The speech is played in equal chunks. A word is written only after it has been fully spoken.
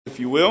If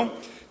you will,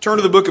 turn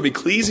to the book of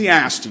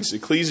Ecclesiastes.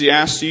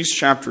 Ecclesiastes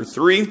chapter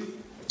 3.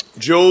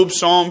 Job,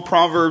 Psalm,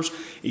 Proverbs,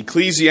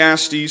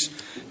 Ecclesiastes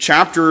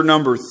chapter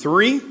number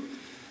 3.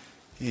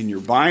 In your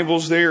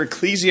Bibles there,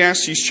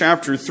 Ecclesiastes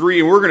chapter 3.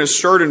 And we're going to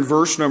start in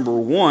verse number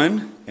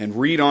 1 and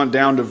read on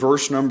down to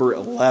verse number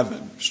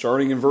 11.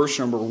 Starting in verse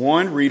number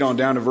 1, read on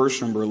down to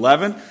verse number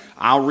 11.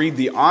 I'll read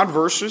the odd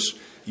verses.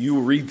 You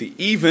will read the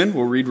even.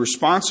 We'll read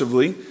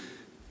responsively.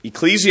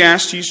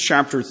 Ecclesiastes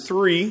chapter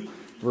 3.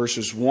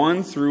 Verses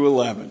 1 through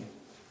 11.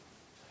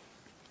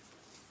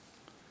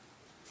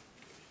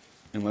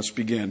 And let's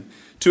begin.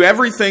 To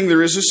everything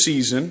there is a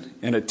season,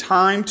 and a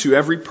time to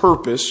every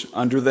purpose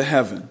under the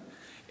heaven.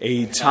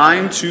 A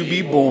time to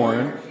be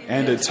born,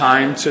 and a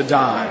time to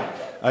die.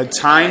 A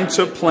time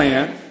to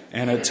plant,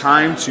 and a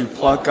time to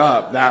pluck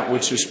up that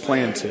which is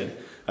planted.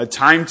 A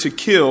time to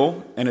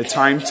kill, and a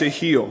time to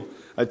heal.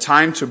 A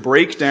time to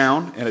break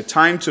down, and a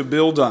time to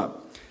build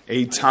up.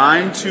 A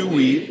time to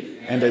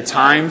weep, and a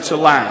time to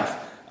laugh.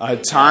 A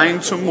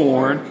time to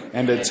mourn,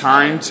 and a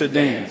time to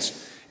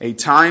dance. A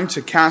time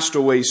to cast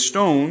away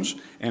stones,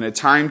 and a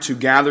time to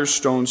gather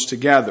stones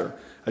together.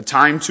 A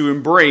time to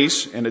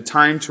embrace, and a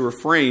time to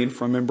refrain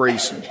from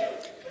embracing.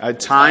 A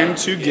time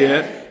to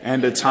get,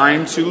 and a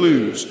time to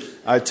lose.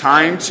 A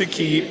time to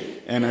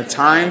keep, and a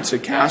time to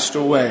cast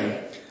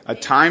away. A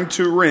time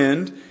to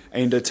rend,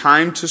 and a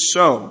time to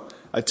sow.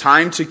 A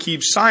time to keep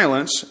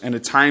silence, and a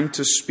time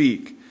to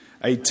speak.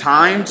 A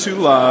time to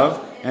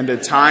love, and a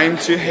time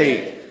to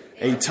hate.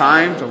 A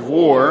time of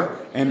war,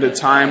 and a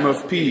time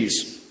of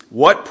peace.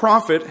 What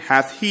profit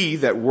hath he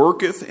that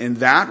worketh in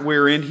that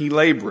wherein he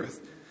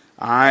laboureth?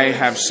 I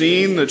have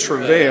seen the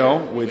travail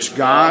which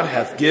God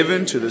hath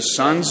given to the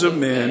sons of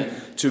men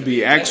to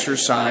be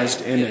exercised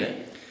in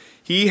it.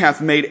 He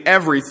hath made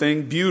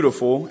everything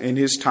beautiful in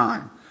his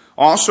time.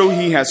 Also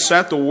he hath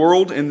set the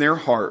world in their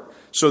heart,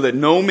 so that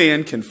no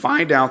man can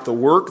find out the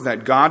work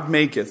that God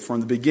maketh from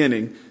the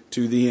beginning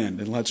to the end.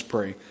 And let's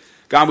pray.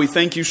 God, we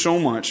thank you so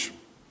much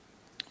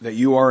that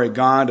you are a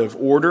God of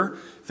order.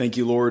 Thank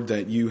you, Lord,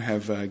 that you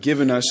have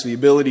given us the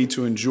ability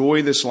to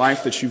enjoy this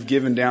life that you've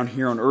given down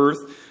here on earth.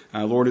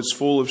 Lord, it's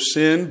full of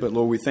sin, but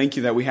Lord, we thank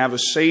you that we have a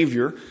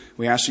Savior.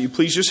 We ask that you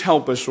please just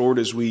help us, Lord,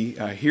 as we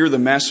hear the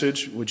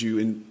message. Would you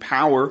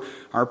empower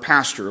our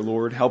pastor,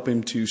 Lord? Help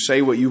him to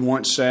say what you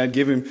once said.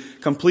 Give him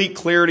complete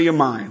clarity of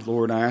mind.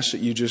 Lord, I ask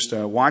that you just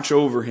watch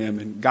over him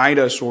and guide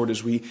us, Lord,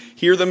 as we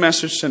hear the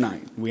message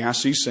tonight. We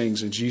ask these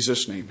things in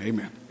Jesus' name.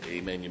 Amen.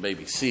 Amen. You may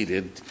be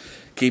seated.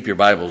 Keep your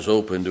Bibles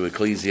open to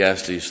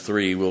Ecclesiastes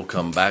 3. We'll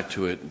come back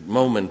to it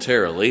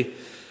momentarily,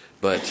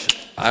 but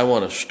I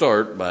want to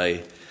start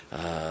by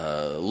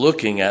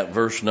looking at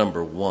verse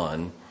number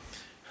 1.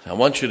 I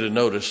want you to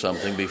notice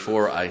something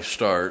before I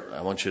start.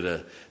 I want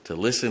you to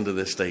listen to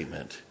this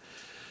statement.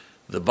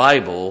 The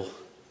Bible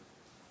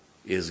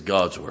is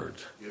God's word,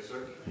 yes,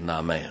 sir,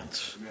 not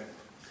man's. Amen.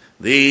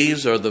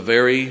 These are the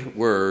very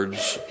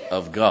words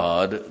of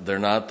God. They're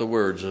not the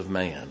words of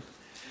man.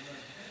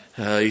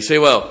 You say,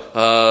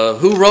 well,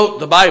 who wrote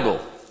the Bible?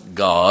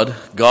 God.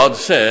 God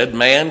said,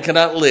 man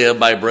cannot live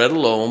by bread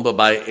alone, but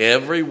by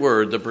every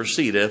word that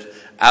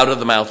proceedeth out of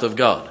the mouth of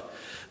God.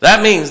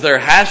 That means there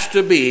has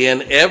to be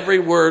in every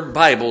word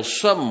Bible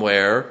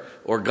somewhere,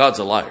 or God's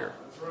a liar.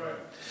 Right.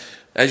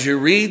 As you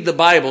read the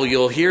Bible,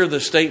 you'll hear the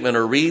statement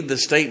or read the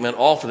statement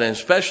often, and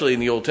especially in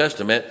the Old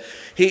Testament.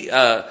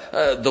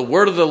 The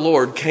word of the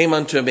Lord came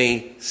unto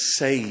me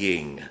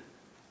saying.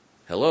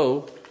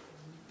 Hello?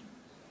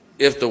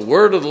 If the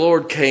word of the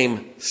Lord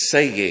came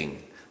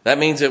saying, that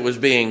means it was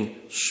being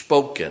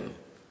spoken.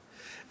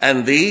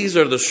 And these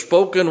are the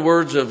spoken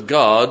words of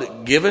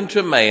God given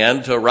to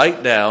man to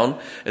write down.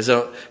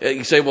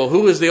 You say, well,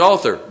 who is the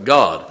author?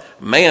 God.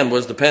 Man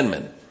was the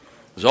penman.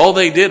 Because all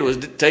they did was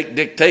take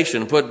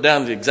dictation and put it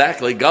down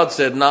exactly. God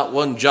said not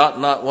one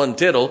jot, not one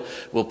tittle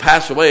will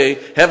pass away.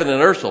 Heaven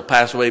and earth will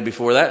pass away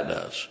before that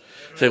does.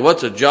 You say,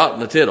 what's a jot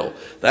and a tittle?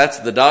 That's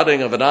the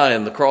dotting of an I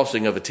and the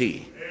crossing of a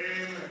T.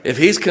 If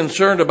he's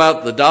concerned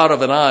about the dot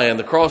of an I and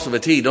the cross of a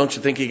T, don't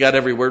you think he got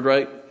every word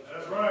right?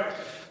 That's right.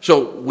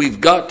 So we've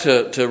got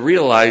to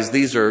realize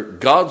these are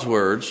God's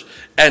words,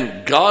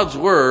 and God's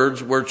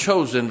words were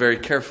chosen very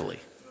carefully.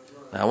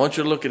 Now I want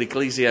you to look at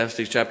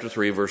Ecclesiastes chapter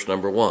 3, verse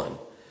number 1.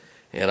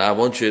 And I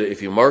want you,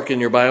 if you mark in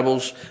your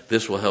Bibles,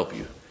 this will help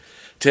you.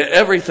 To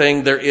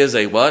everything there is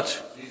a what?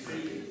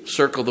 Season.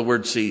 Circle the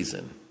word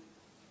season.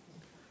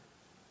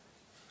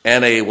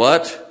 And a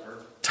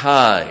what?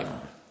 Time.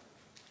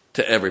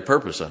 To every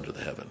purpose under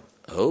the heaven.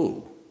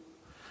 Oh,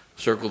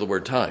 circle the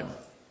word time.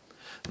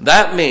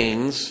 That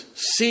means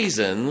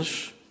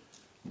seasons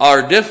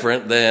are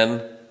different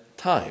than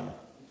time.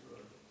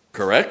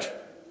 Correct?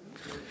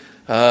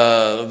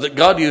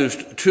 God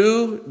used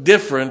two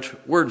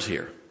different words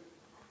here.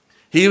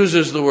 He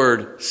uses the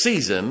word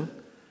season,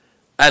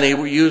 and he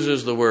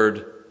uses the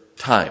word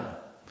time.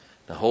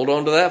 Now hold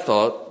on to that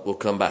thought. We'll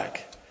come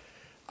back.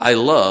 I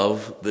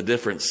love the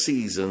different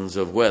seasons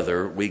of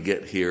weather we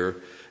get here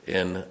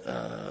in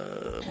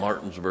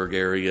Martinsburg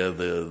area,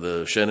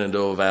 the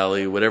Shenandoah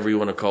Valley, whatever you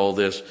want to call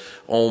this,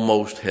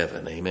 almost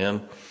heaven.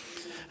 Amen.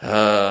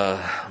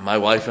 My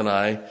wife and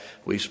I,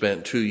 we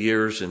spent 2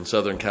 years in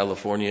Southern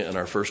California in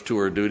our first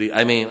tour of duty.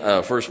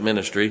 First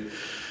ministry.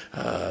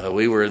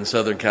 We were in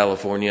Southern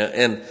California,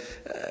 and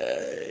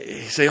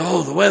you say,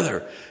 oh, the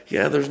weather.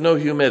 Yeah, there's no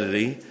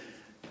humidity,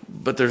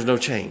 but there's no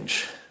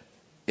change.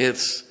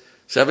 It's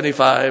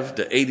 75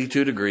 to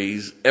 82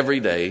 degrees every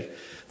day.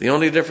 The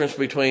only difference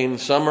between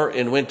summer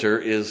and winter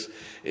is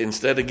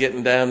instead of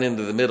getting down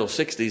into the middle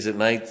 60s at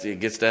night, it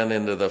gets down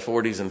into the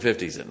 40s and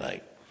 50s at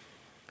night.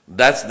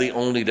 That's the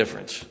only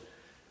difference.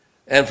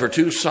 And for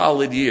 2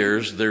 solid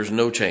years, there's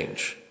no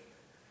change.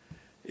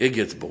 It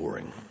gets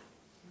boring.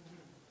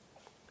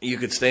 You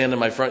could stand in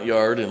my front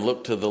yard and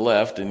look to the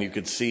left, and you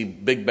could see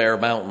Big Bear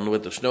Mountain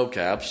with the snow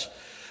caps,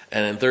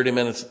 and in 30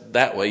 minutes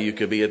that way, you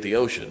could be at the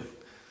ocean.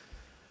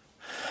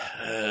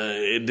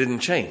 It didn't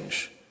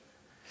change.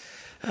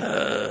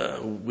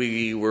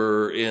 We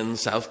were in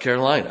South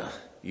Carolina.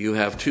 You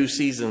have 2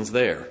 seasons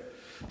there,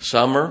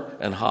 summer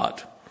and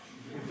hot.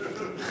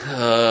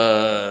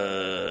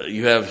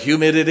 You have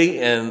humidity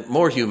and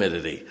more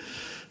humidity.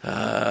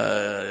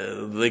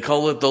 They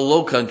call it the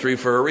low country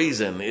for a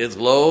reason. It's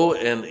low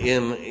and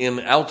in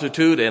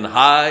altitude and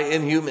high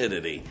in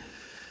humidity.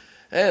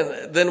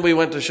 And then we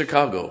went to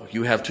Chicago.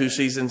 You have 2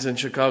 seasons in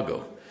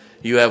Chicago.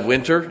 You have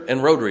winter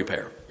and road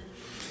repair.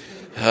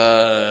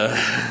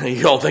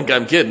 You all think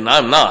I'm kidding.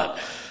 I'm not.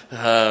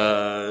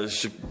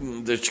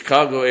 The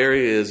Chicago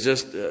area is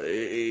just,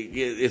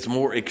 it's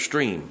more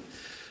extreme.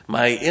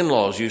 My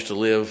in-laws used to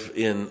live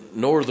in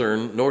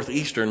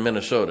northeastern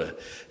Minnesota.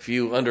 If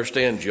you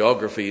understand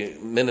geography,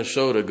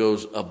 Minnesota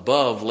goes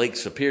above Lake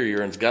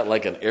Superior and it's got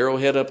like an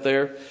arrowhead up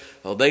there.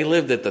 Well, they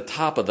lived at the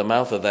top of the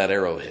mouth of that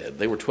arrowhead.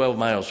 They were 12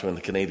 miles from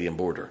the Canadian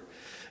border.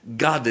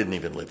 God didn't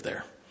even live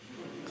there.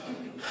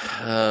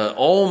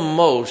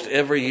 Almost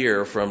every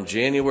year from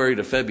January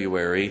to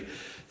February,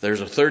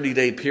 there's a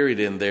 30-day period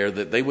in there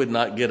that they would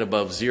not get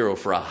above 0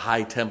 for a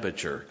high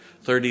temperature,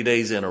 30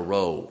 days in a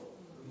row.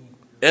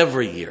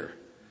 Every year.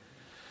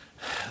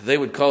 They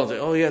would call and say,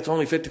 oh yeah, it's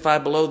only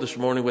 55 below this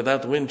morning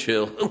without the wind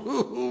chill.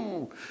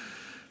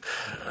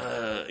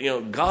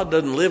 God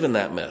doesn't live in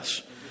that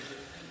mess.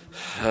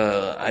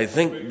 I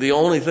think the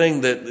only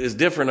thing that is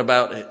different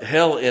about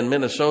hell in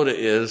Minnesota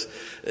is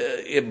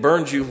it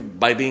burns you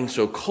by being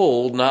so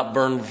cold, not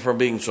burned from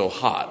being so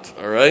hot.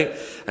 All right.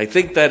 I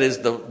think that is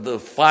the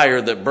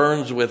fire that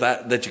burns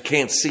that you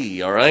can't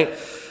see. All right.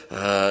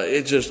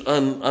 It's just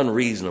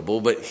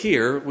unreasonable. But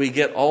here we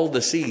get all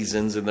the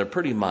seasons and they're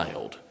pretty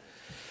mild.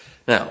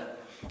 Now,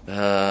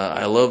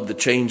 I love the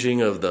changing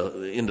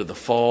into the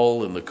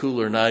fall and the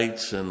cooler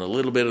nights and a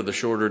little bit of the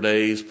shorter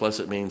days.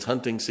 Plus it means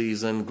hunting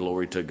season.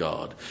 Glory to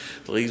God.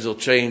 The leaves will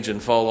change and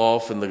fall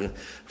off and the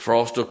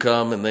frost will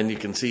come and then you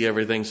can see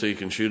everything so you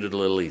can shoot it a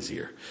little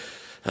easier.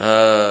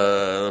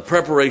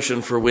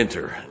 Preparation for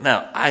winter.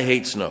 Now, I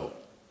hate snow.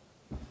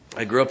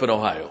 I grew up in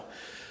Ohio.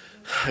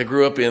 I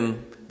grew up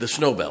in the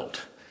snow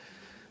belt.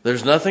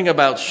 There's nothing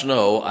about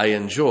snow I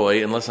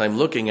enjoy unless I'm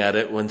looking at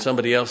it when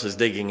somebody else is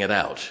digging it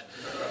out.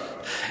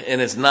 And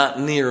it's not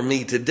near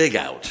me to dig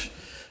out.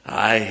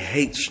 I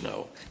hate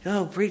snow.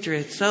 Oh, preacher,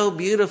 it's so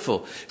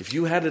beautiful. If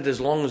you had it as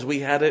long as we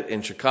had it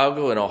in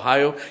Chicago and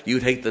Ohio,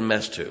 you'd hate the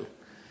mess too.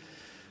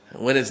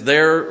 When it's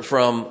there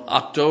from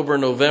October,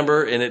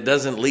 November, and it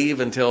doesn't leave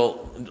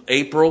until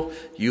April,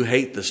 you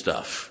hate the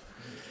stuff.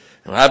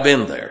 And I've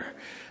been there.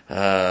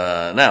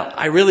 Now,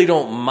 I really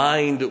don't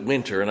mind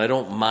winter, and I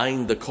don't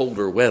mind the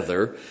colder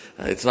weather.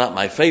 It's not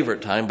my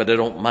favorite time, but I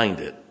don't mind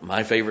it.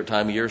 My favorite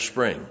time of year is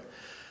spring.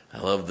 I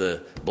love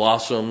the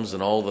blossoms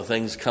and all the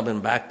things coming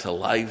back to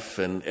life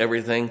and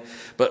everything.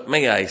 But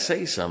may I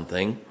say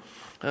something?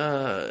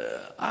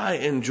 I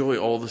enjoy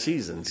all the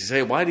seasons. You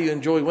say, why do you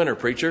enjoy winter,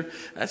 preacher?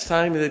 That's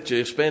time that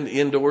you spend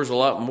indoors a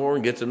lot more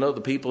and get to know the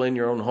people in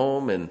your own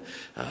home and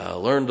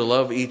learn to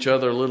love each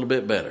other a little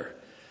bit better.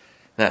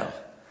 Now,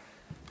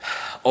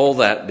 all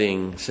that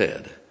being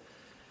said,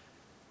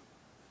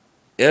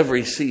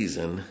 every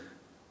season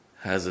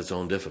has its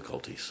own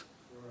difficulties.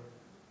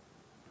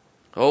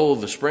 Oh,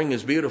 the spring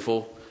is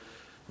beautiful,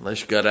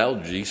 unless you got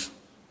allergies.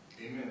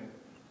 Amen.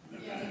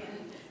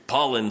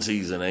 Pollen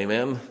season,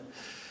 amen.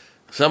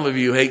 Some of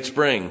you hate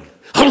spring.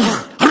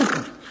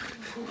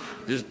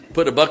 Just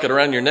put a bucket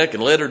around your neck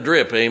and let her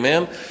drip,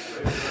 amen.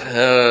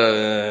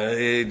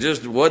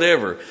 Just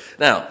whatever.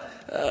 Now,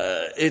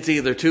 it's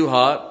either too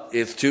hot,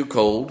 it's too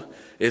cold,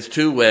 it's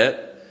too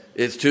wet,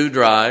 it's too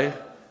dry,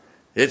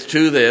 it's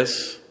too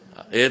this,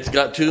 it's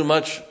got too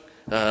much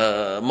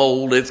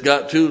mold, it's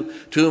got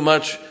too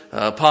much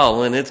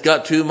pollen, it's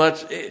got too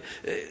much.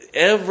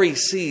 Every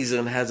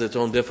season has its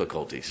own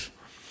difficulties.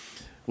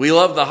 We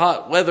love the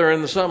hot weather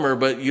in the summer,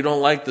 but you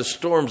don't like the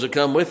storms that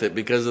come with it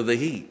because of the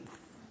heat.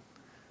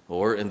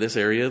 Or in this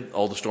area,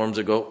 all the storms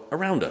that go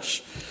around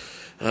us.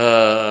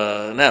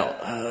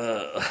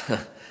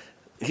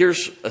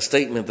 Here's a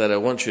statement that I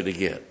want you to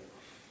get.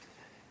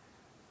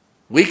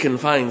 We can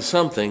find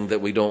something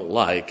that we don't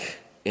like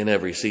in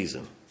every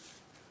season.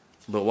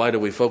 But why do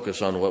we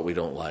focus on what we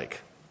don't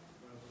like?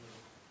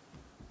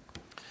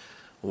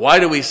 Why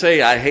do we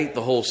say I hate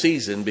the whole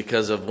season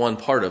because of one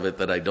part of it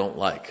that I don't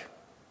like?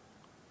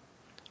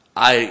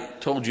 I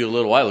told you a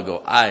little while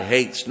ago, I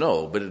hate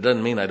snow, but it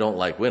doesn't mean I don't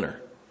like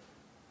winter.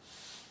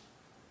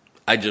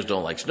 I just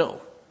don't like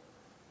snow.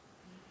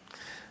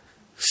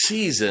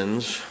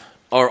 Seasons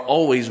are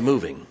always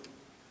moving.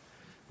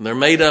 They're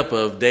made up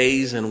of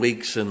days and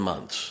weeks and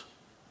months.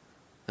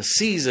 A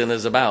season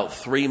is about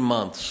 3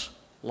 months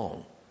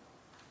long.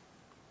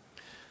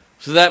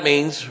 So that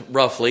means,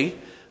 roughly,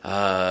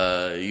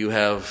 you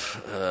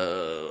have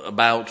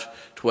about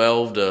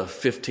 12 to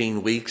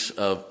 15 weeks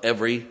of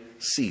every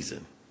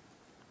season.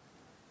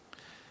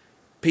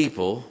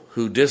 People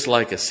who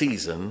dislike a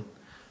season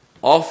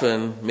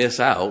often miss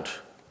out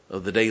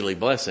of the daily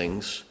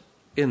blessings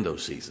in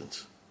those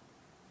seasons.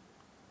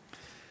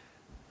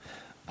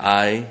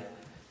 I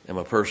am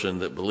a person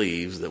that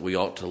believes that we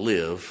ought to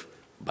live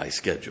by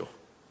schedule.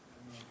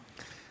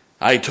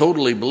 I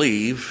totally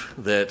believe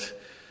that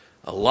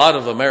a lot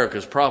of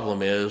America's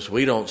problem is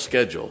we don't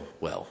schedule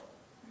well.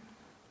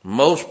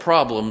 Most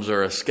problems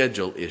are a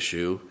schedule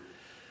issue,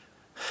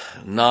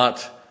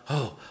 not,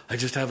 I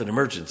just have an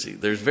emergency.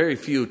 There's very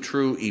few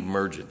true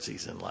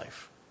emergencies in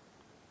life.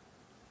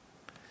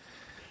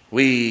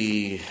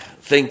 We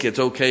think it's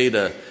okay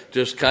to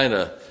just kind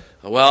of,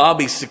 I'll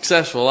be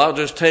successful. I'll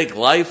just take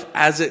life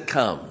as it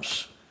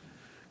comes.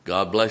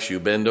 God bless you.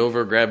 Bend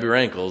over, grab your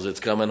ankles. It's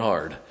coming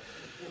hard.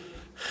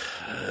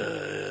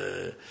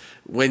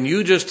 When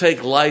you just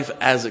take life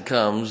as it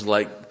comes,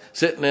 like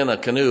sitting in a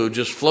canoe,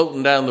 just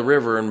floating down the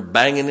river and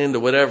banging into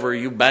whatever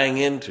you bang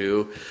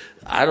into,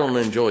 I don't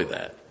enjoy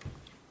that.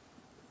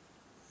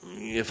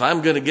 If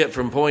I'm going to get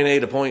from point A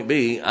to point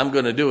B, I'm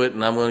going to do it,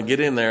 and I'm going to get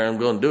in there, I'm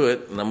going to do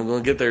it, and I'm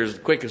going to get there as the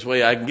quickest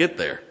way I can get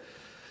there.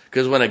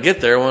 Because when I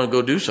get there, I want to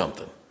go do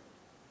something.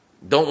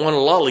 Don't want to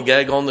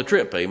lollygag on the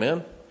trip,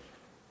 amen?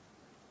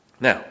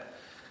 Now,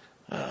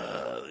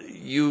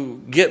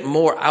 you get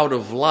more out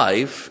of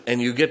life,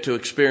 and you get to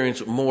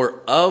experience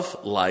more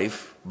of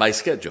life by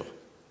schedule.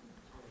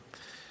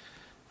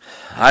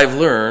 I've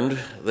learned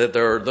that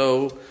there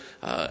are,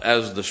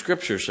 as the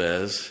scripture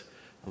says,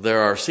 there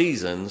are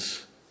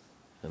seasons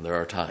and there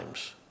are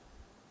times.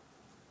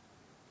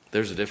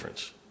 There's a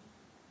difference.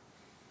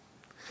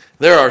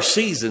 There are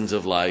seasons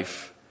of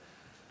life,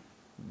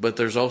 but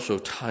there's also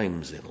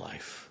times in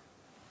life.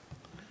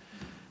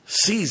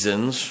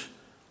 Seasons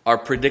are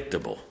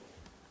predictable.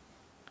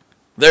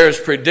 They're as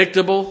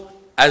predictable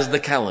as the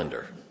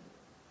calendar.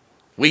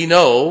 We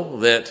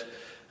know that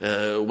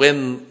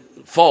when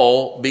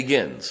fall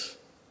begins,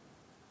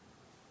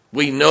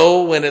 we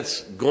know when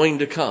it's going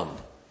to come.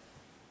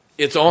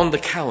 It's on the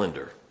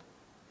calendar.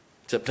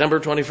 September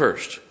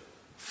 21st,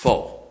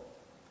 fall.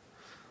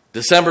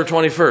 December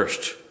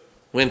 21st,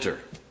 winter.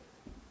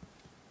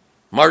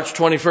 March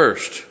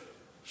 21st,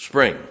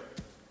 spring.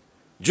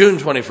 June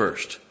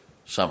 21st,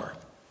 summer.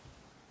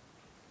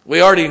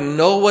 We already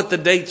know what the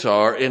dates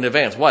are in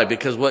advance. Why?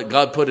 Because what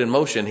God put in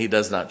motion, He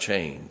does not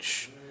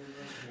change.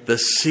 The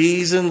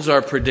seasons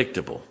are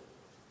predictable.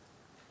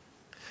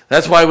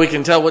 That's why we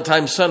can tell what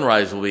time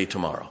sunrise will be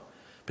tomorrow.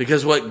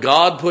 Because what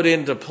God put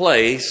into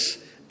place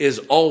is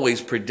always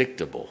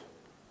predictable.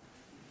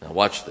 Now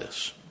watch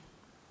this.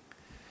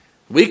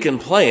 We can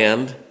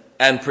plan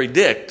and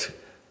predict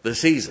the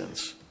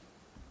seasons.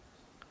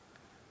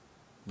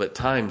 But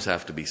times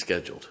have to be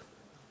scheduled.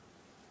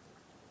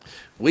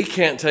 We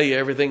can't tell you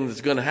everything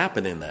that's going to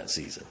happen in that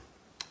season.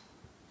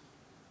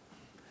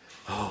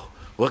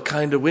 What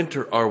kind of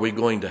winter are we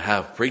going to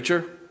have,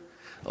 preacher?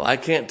 Well, I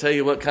can't tell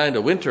you what kind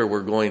of winter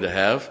we're going to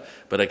have,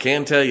 but I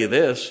can tell you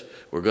this,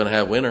 we're going to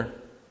have winter.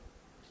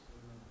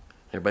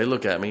 Everybody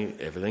look at me,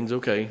 everything's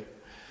okay.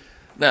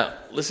 Now,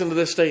 listen to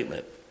this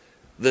statement.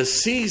 The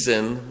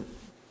season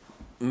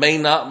may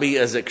not be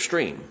as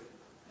extreme.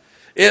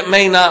 It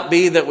may not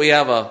be that we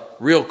have a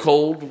real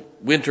cold,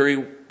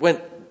 wintry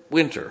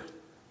winter,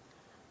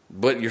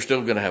 but you're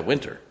still going to have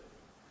winter.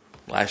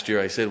 Last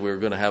year I said we were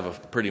going to have a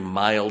pretty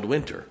mild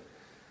winter.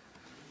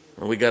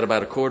 And we got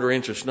about a 1/4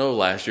 inch of snow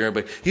last year,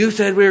 but you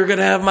said we were going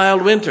to have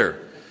mild winter.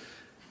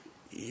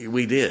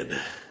 We did.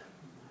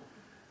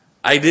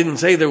 I didn't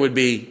say there would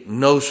be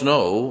no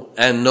snow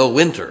and no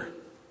winter.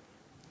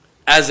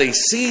 As a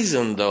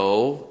season,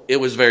 though, it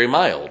was very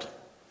mild.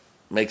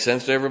 Make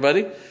sense to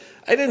everybody?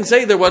 I didn't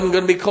say there wasn't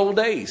going to be cold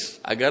days.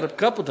 I got a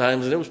couple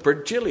times and it was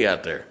pretty chilly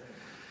out there.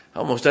 I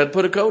almost had to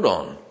put a coat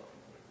on.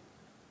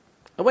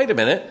 Now, wait a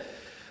minute.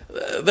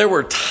 There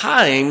were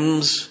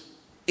times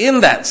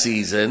in that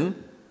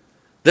season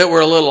that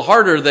were a little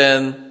harder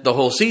than the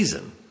whole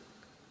season.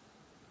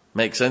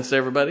 Make sense to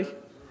everybody?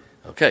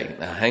 Okay,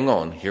 now hang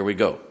on. Here we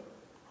go.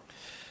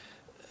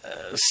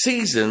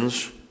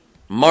 Seasons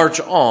march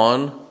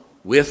on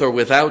with or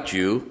without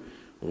you,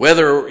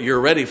 whether you're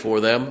ready for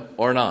them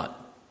or not.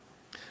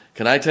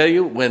 Can I tell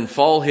you, when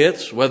fall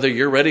hits, whether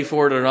you're ready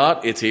for it or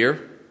not, it's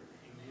here.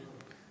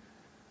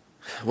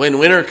 When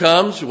winter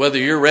comes, whether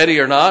you're ready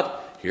or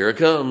not, here it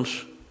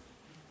comes.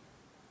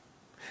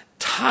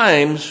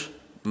 Times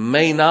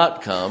may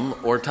not come,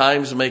 or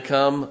times may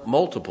come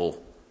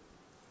multiple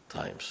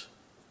times.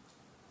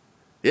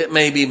 It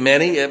may be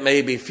many, it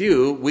may be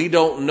few. We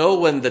don't know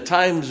when the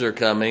times are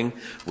coming.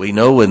 We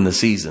know when the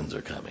seasons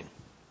are coming.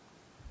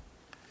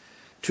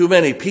 Too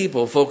many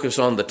people focus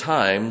on the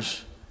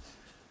times,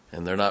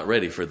 and they're not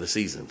ready for the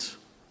seasons.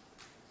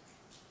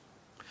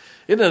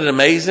 Isn't it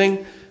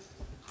amazing?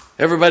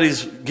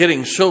 Everybody's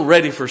getting so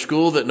ready for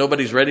school that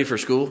nobody's ready for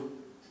school.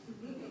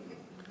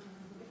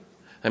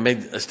 I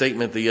made a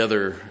statement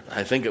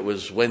I think it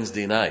was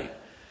Wednesday night.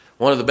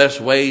 One of the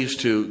best ways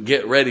to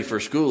get ready for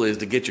school is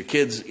to get your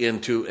kids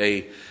into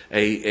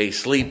a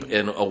sleep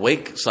and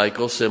awake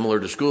cycle similar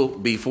to school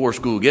before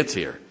school gets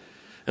here.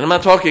 And I'm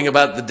not talking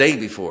about the day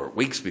before,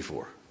 weeks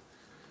before.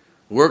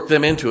 Work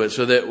them into it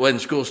so that when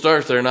school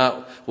starts, they're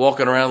not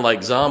walking around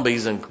like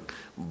zombies and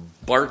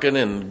barking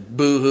and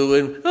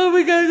boo-hooing. Oh,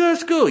 we got to go to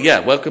school. Yeah,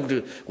 welcome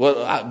to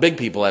what big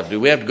people have to do.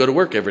 We have to go to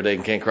work every day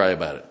and can't cry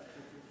about it.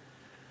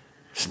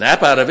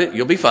 Snap out of it.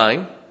 You'll be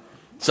fine.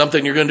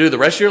 Something you're going to do the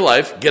rest of your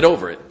life. Get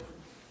over it.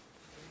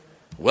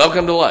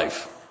 Welcome to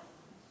life.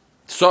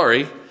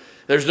 Sorry.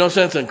 There's no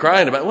sense in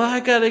crying about, well,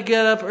 I got to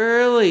get up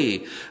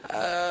early.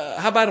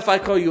 How about if I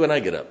call you when I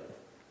get up?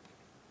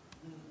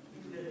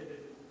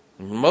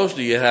 Most of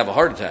you have a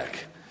heart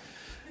attack.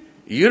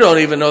 You don't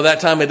even know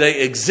that time of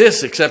day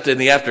exists except in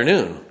the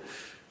afternoon.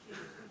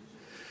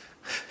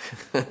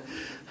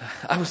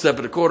 I was up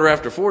at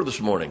 4:15 this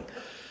morning.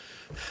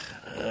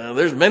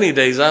 There's many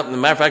days up. As a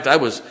matter of fact, I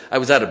was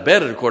out of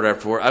bed at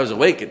 4:15. I was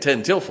awake at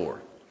 10 till 4.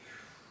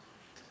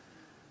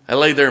 I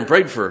laid there and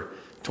prayed for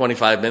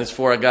 25 minutes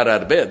before I got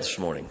out of bed this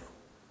morning.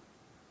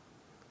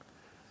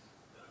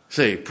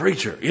 Say,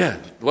 preacher, yeah,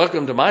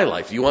 welcome to my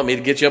life. You want me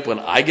to get you up when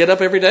I get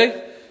up every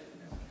day?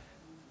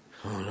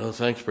 Oh, no,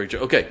 thanks, preacher.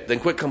 Okay,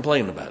 then quit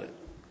complaining about it.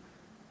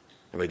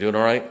 Everybody doing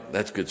all right?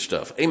 That's good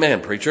stuff.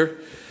 Amen, preacher.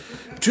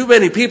 Too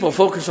many people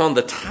focus on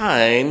the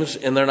times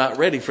and they're not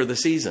ready for the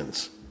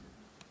seasons.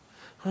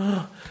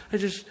 Oh, I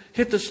just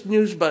hit the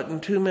snooze button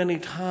too many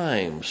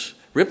times.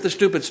 Rip the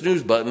stupid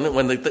snooze button.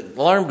 When the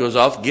alarm goes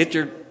off, get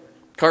your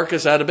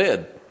carcass out of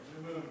bed.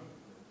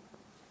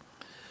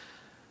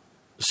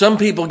 Some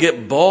people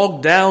get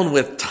bogged down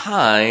with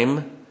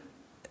time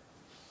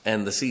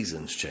and the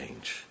seasons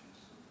change.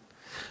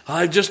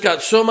 I've just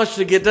got so much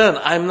to get done.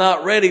 I'm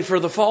not ready for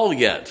the fall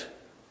yet.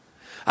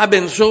 I've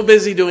been so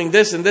busy doing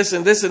this and this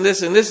and this and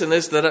this and this and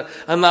this that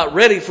I'm not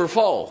ready for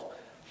fall.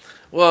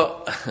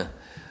 Well,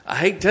 I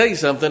hate to tell you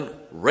something.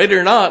 Ready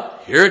or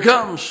not, here it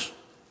comes.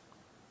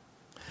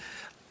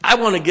 I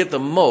want to get the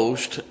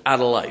most out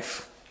of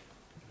life.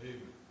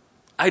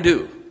 I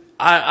do.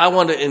 I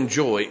want to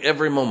enjoy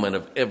every moment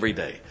of every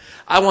day.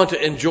 I want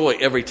to enjoy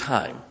every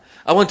time.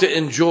 I want to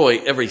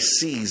enjoy every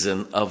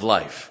season of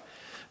life.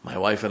 My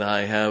wife and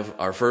I have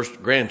our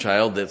first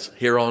grandchild that's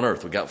here on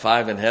earth. We got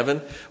 5 in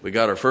heaven. We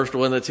got our first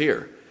one that's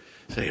here.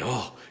 Say,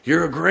 oh,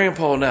 you're a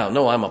grandpa now.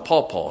 No, I'm a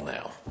pawpaw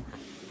now.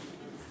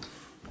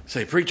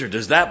 Say, preacher,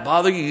 does that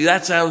bother you?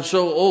 That sounds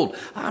so old.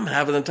 I'm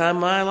having the time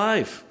of my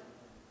life.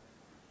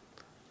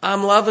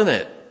 I'm loving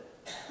it.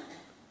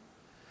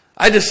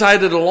 I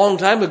decided a long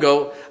time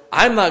ago,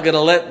 I'm not going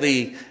to let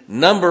the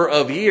number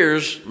of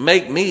years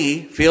make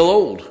me feel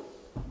old.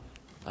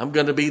 I'm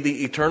going to be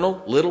the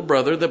eternal little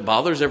brother that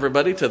bothers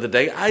everybody to the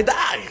day I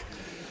die.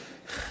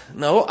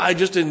 No, I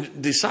just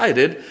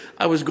decided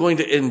I was going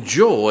to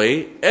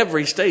enjoy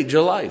every stage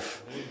of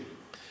life.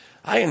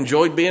 I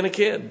enjoyed being a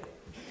kid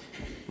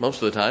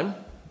most of the time.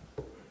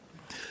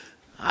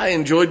 I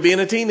enjoyed being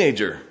a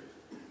teenager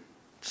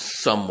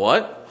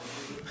somewhat.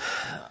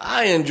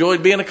 I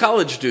enjoyed being a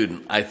college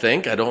student, I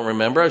think. I don't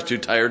remember. I was too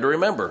tired to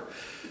remember.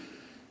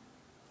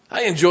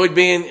 I enjoyed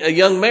being a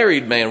young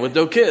married man with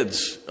no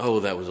kids.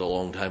 Oh, that was a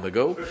long time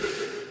ago.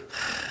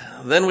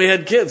 Then we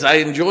had kids. I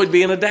enjoyed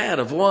being a dad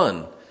of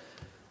 1.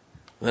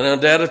 Then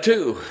a dad of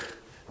 2.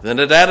 Then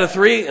a dad of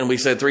 3. And we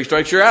said 3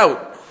 strikes, you're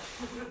out.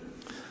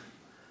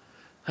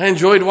 I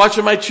enjoyed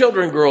watching my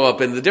children grow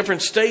up in the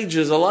different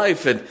stages of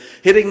life and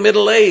hitting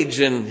middle age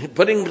and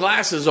putting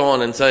glasses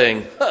on and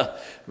saying,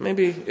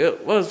 maybe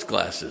it was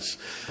glasses.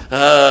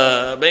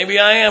 Maybe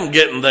I am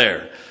getting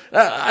there.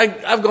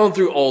 I've gone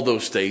through all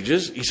those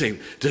stages. You say,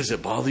 does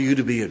it bother you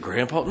to be a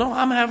grandpa? No,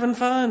 I'm having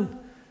fun.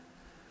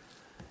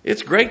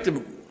 It's great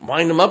to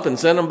wind them up and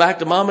send them back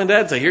to mom and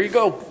dad. Say, here you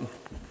go.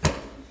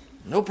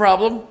 No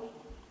problem.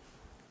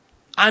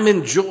 I'm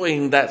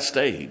enjoying that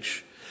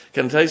stage.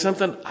 Can I tell you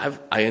something?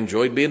 I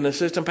enjoyed being an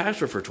assistant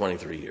pastor for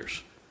 23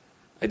 years.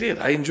 I did.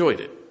 I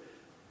enjoyed it.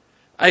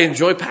 I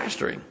enjoy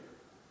pastoring.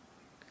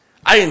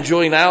 I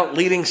enjoy now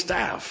leading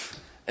staff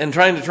and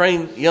trying to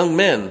train young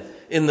men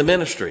in the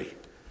ministry.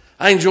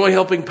 I enjoy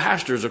helping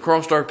pastors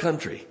across our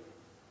country.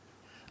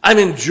 I'm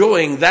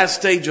enjoying that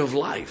stage of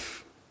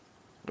life.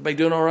 Everybody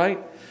doing all right?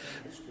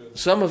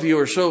 Some of you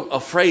are so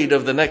afraid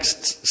of the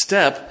next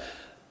step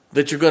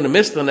that you're going to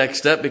miss the next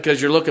step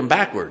because you're looking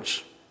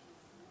backwards.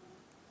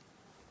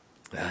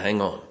 Now,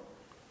 hang on.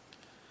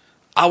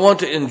 I want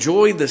to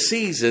enjoy the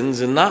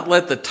seasons and not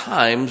let the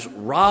times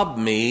rob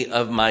me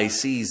of my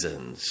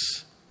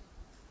seasons.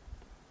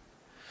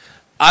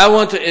 I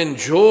want to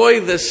enjoy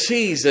the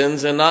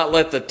seasons and not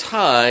let the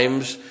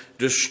times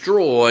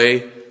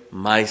destroy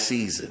my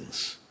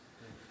seasons.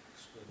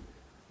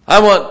 I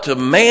want to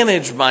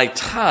manage my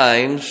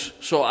times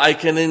so I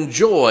can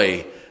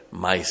enjoy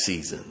my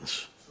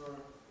seasons.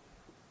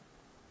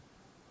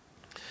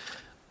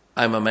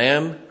 I'm a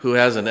man who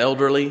has an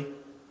elderly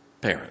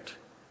parent,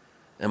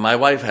 and my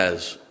wife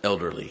has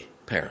elderly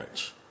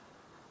parents.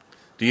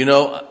 Do you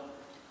know,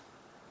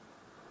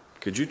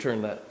 could you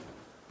turn that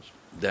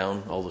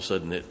down? All of a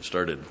sudden it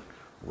started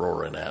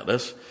roaring at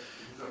us.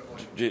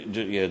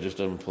 Yeah, just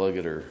unplug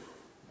it or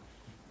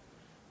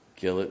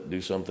kill it,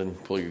 do something,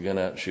 pull your gun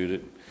out, shoot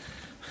it.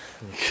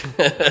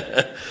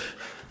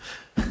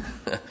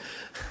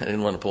 I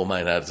didn't want to pull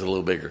mine out, it's a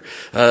little bigger.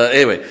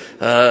 Anyway,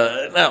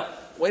 now,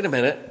 wait a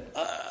minute.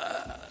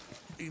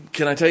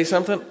 Can I tell you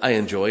something? I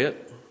enjoy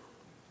it.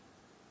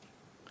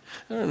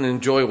 I didn't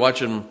enjoy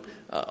watching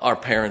our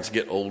parents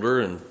get older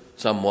and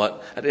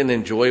somewhat. I didn't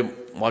enjoy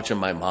watching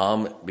my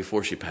mom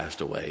before she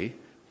passed away,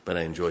 but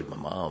I enjoyed my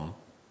mom.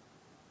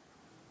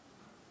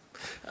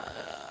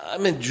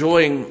 I'm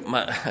enjoying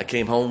I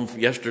came home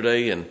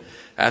yesterday and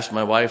asked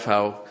my wife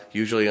how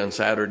usually on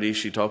Saturdays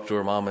she talked to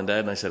her mom and dad,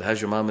 and I said, how's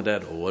your mom and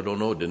dad? Oh, I don't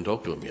know. Didn't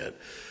talk to them yet.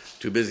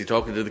 Too busy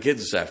talking to the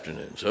kids this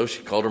afternoon. So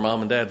she called her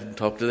mom and dad and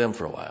talked to them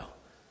for a while.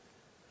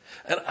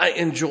 And I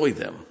enjoy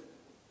them.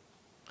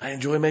 I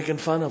enjoy making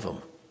fun of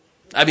them.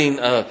 I mean,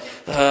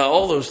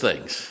 all those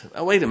things.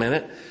 Now, wait a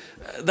minute.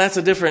 That's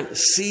a different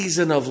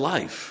season of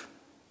life.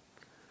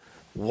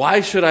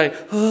 Why should I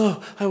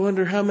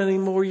wonder how many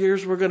more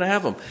years we're going to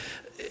have them.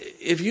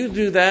 If you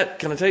do that,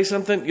 can I tell you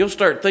something? You'll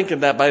start thinking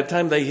that by the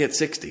time they hit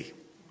 60.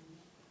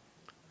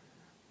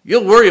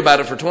 You'll worry about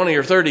it for 20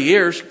 or 30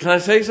 years. Can I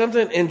tell you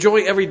something?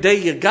 Enjoy every day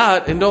you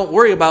got and don't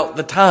worry about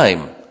the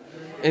time.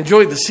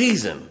 Enjoy the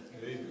season.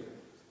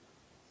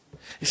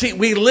 You see,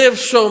 we live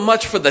so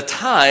much for the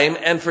time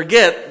and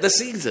forget the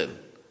season.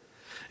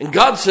 And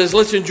God says,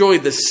 let's enjoy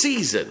the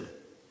season.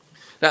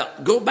 Now,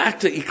 go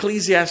back to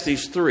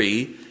Ecclesiastes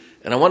 3,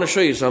 and I want to show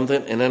you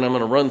something, and then I'm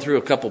going to run through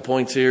a couple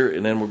points here,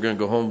 and then we're going to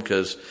go home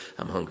because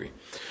I'm hungry.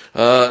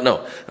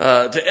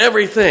 To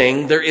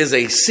everything, there is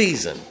a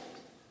season.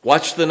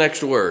 Watch the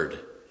next word.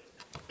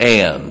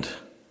 And.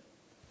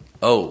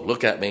 Oh,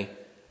 look at me.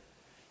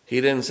 He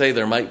didn't say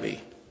there might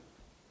be.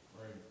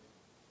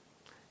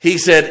 He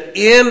said,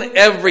 in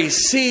every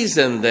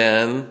season,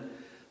 then,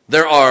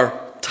 there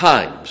are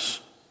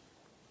times.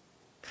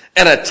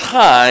 And a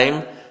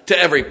time to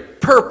every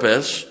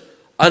purpose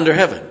under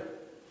heaven.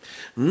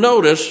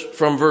 Notice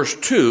from verse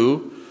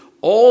 2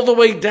 all the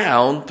way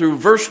down through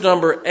verse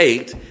number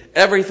 8,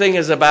 everything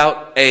is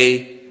about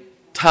a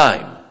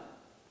time.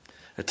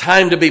 A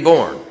time to be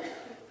born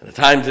and a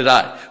time to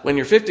die. When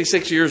you're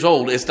 56 years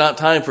old, it's not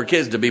time for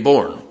kids to be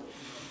born.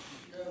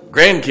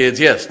 Grandkids,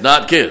 yes,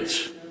 not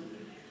kids.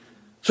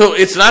 So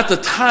it's not the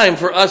time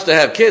for us to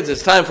have kids.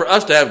 It's time for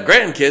us to have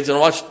grandkids and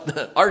watch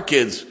our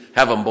kids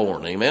have them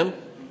born. Amen?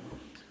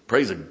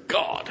 Praise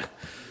God.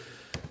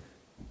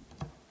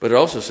 But it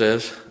also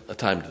says a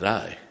time to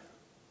die.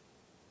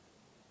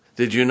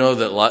 Did you know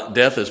that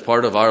death is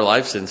part of our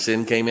life since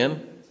sin came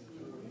in?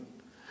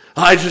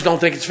 I just don't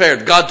think it's fair.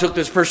 God took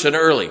this person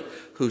early.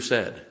 Who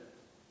said?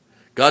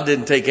 God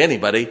didn't take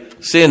anybody.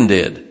 Sin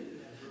did.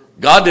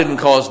 God didn't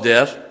cause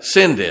death.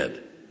 Sin did.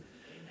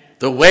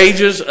 The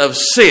wages of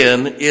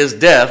sin is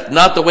death,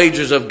 not the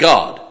wages of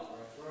God.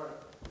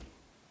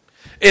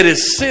 It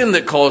is sin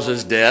that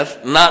causes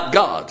death, not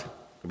God.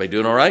 Everybody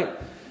doing all right?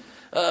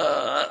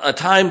 A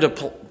time to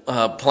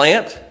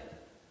plant.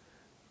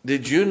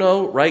 Did you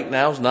know right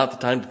now is not the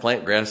time to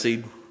plant grass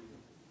seed?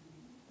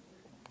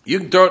 You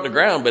can throw it in the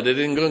ground, but it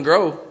isn't going to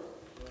grow.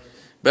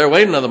 Better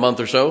wait another month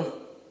or so.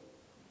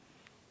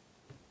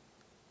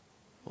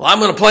 Well, I'm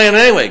going to plant it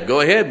anyway. Go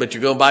ahead, but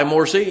you're going to buy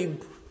more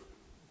seed.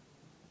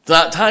 It's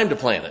not time to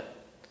plant it.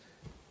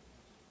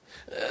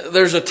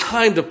 There's a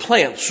time to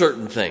plant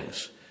certain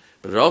things.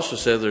 But it also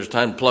says there's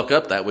time to pluck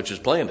up that which is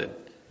planted.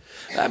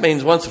 That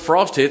means once the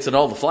frost hits and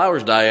all the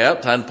flowers die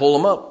out, time to pull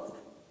them up.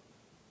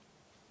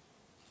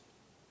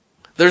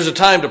 There's a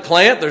time to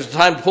plant. There's a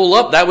time to pull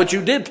up that which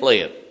you did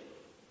plant.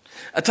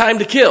 A time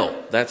to kill.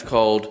 That's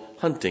called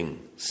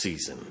hunting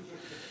season.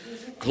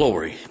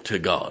 Glory to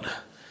God.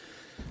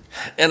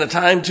 And a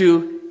time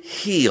to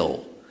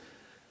heal.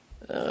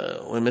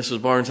 When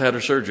Mrs. Barnes had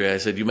her surgery, I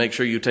said, you make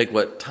sure you take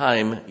what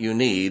time you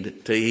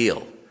need to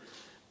heal.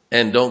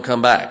 And don't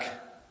come back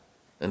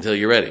until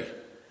you're ready.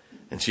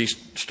 And she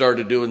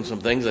started doing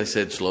some things. I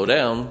said, slow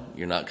down.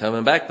 You're not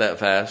coming back that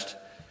fast.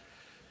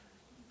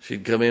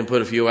 She'd come in,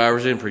 put a few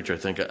hours in. Preacher, I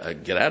think I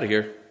get out of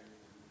here.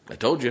 I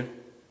told you.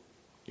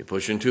 You're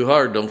pushing too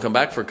hard. Don't come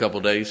back for a couple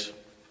days.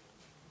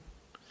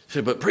 She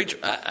said, but preacher,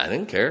 I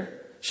didn't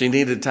care. She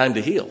needed time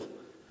to heal.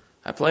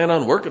 I planned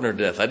on working her to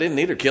death. I didn't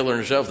need her killing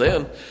herself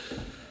then.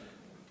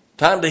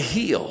 Time to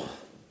heal.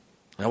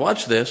 Now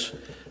watch this.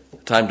 A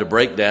time to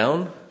break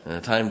down and a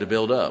time to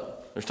build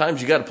up. There's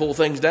times you got to pull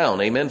things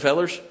down. Amen,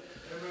 fellers?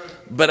 Amen.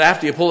 But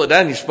after you pull it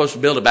down, you're supposed to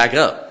build it back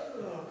up.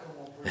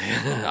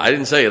 I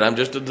didn't say it. I'm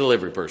just a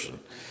delivery person.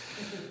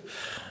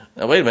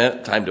 Now, wait a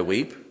minute. Time to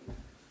weep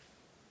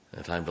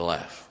and time to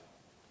laugh.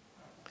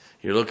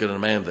 You're looking at a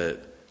man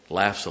that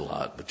laughs a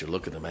lot, but you're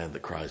looking at a man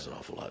that cries an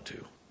awful lot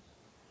too.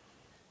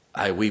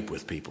 I weep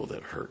with people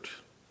that hurt.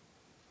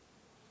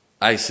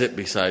 I sit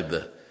beside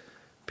the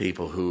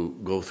people who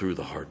go through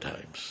the hard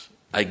times.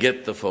 I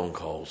get the phone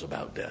calls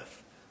about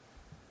death.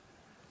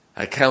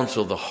 I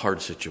counsel the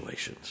hard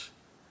situations.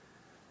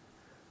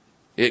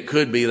 It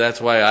could be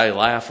that's why I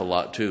laugh a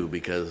lot too,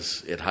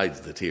 because it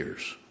hides the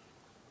tears.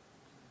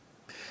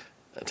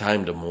 A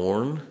time to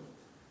mourn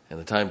and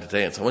a time to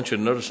dance. I want you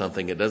to notice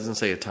something. It doesn't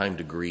say a time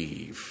to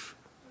grieve.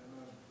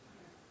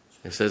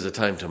 It says a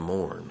time to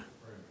mourn.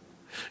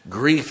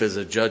 Grief is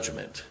a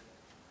judgment.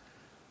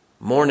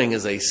 Mourning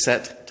is a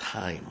set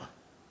time.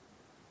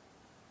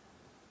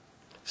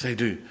 Say,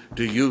 do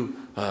you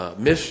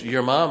miss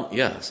your mom?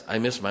 Yes, I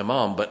miss my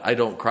mom, but I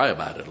don't cry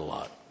about it a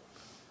lot.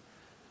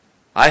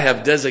 I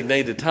have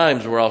designated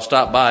times where I'll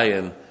stop by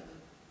and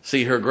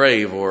see her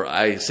grave, or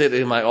I sit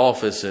in my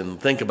office and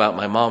think about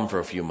my mom for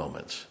a few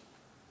moments.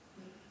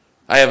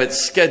 I have it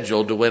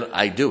scheduled to when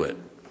I do it.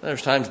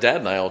 There's times Dad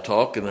and I will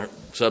talk and the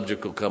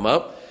subject will come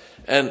up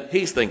and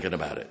he's thinking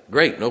about it.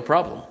 Great, no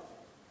problem.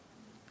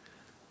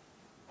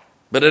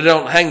 But I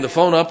don't hang the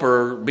phone up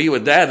or be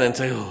with Dad and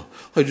say, oh,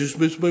 I just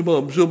miss my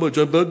mom so much,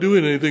 I'm not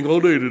doing anything all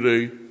day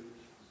today.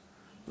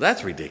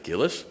 That's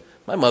ridiculous.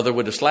 My mother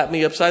would have slapped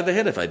me upside the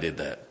head if I did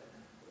that.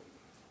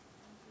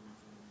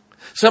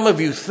 Some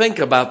of you think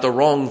about the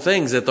wrong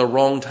things at the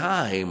wrong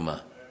time,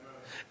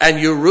 and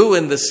you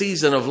ruin the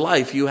season of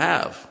life you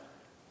have.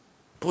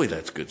 Boy,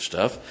 that's good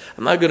stuff.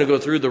 I'm not going to go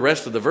through the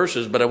rest of the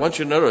verses, but I want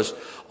you to notice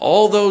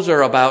all those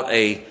are about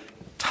a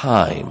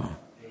time,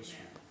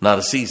 not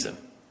a season.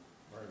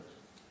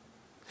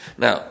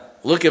 Now,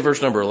 look at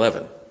verse number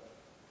 11.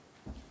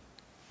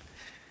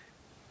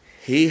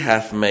 He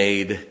hath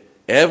made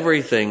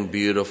everything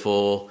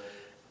beautiful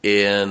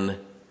in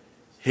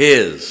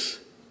his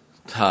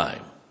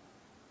time.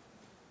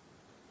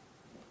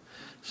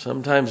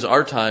 Sometimes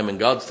our time and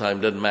God's time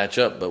doesn't match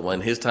up, but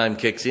when his time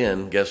kicks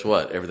in, guess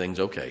what? Everything's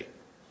okay.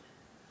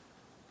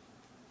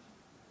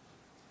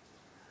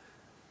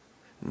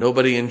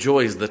 Nobody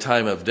enjoys the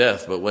time of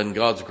death, but when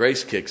God's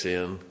grace kicks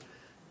in,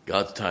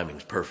 God's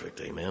timing's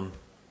perfect. Amen.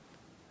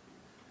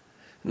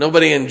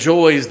 Nobody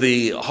enjoys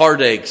the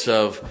heartaches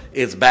of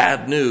it's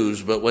bad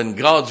news, but when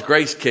God's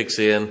grace kicks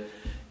in,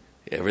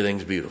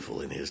 everything's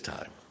beautiful in his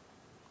time.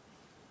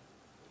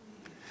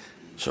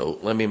 So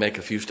let me make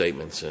a few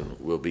statements and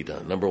we'll be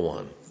done. Number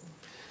one,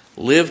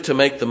 live to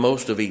make the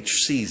most of each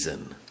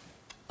season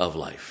of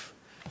life,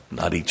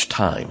 not each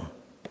time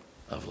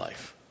of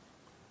life.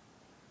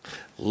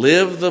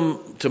 Live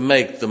to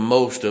make the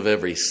most of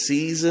every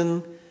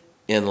season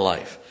in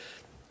life.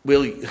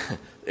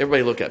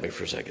 Everybody look at me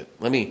for a second.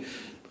 Let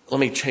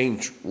me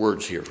change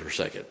words here for a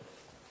second.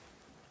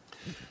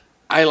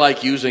 I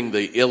like using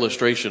the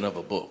illustration of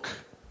a book.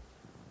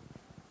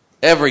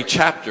 Every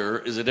chapter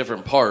is a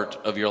different part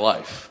of your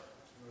life.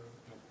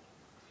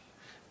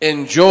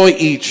 Enjoy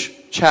each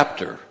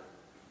chapter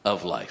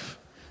of life.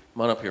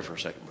 Come on up here for a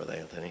second, Brother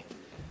Anthony.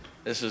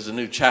 This is a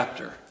new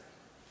chapter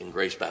in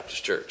Grace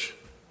Baptist Church.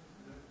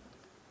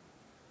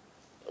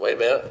 Wait a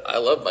minute, I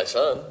love my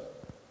son.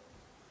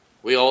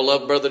 We all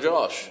love Brother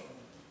Josh.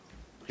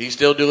 He's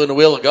still doing the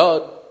will of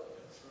God.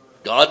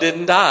 God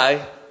didn't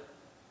die,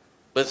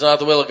 but it's not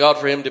the will of God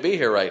for him to be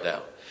here right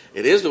now.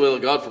 It is the will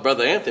of God for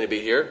Brother Anthony to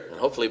be here and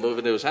hopefully move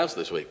into his house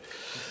this week.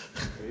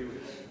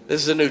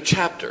 This is a new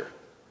chapter,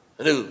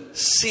 a new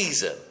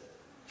season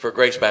for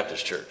Grace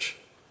Baptist Church.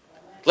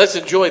 Let's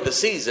enjoy the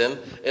season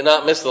and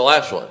not miss the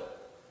last one.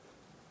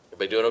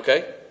 Everybody doing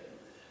okay?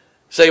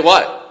 Say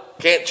what?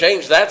 Can't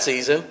change that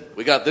season.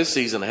 We got this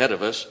season ahead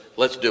of us.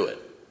 Let's do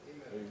it.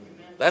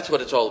 That's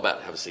what it's all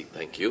about. Have a seat.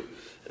 Thank you.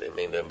 I didn't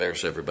mean to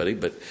embarrass everybody,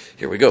 but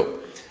here we go.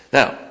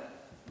 Now,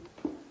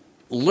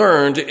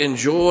 learn to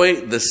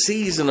enjoy the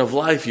season of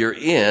life you're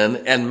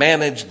in and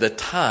manage the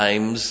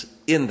times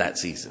in that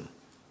season.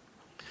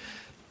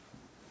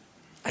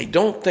 I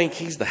don't think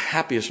he's the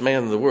happiest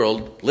man in the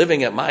world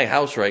living at my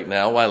house right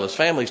now while his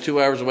family's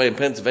 2 hours away in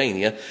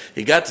Pennsylvania.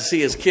 He got to see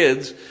his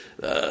kids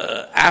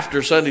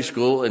after Sunday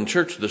school and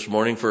church this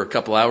morning for a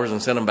couple hours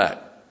and sent them back.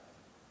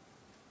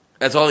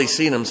 That's all he's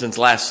seen them since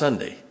last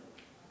Sunday.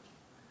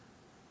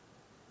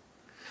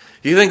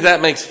 Do you think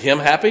that makes him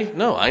happy?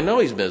 No, I know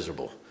he's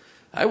miserable.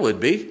 I would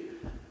be.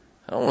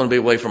 I don't want to be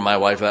away from my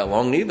wife that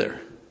long neither.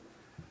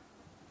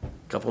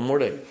 A couple more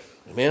days.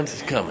 Amen.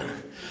 It's coming.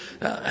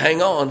 Now,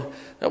 hang on.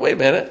 Now, wait a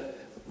minute.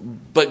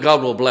 But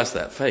God will bless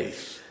that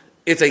faith.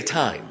 It's a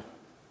time.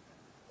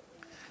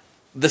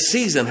 The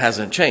season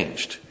hasn't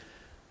changed.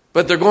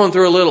 But they're going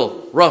through a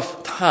little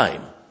rough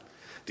time.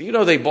 Do you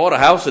know they bought a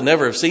house and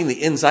never have seen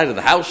the inside of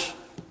the house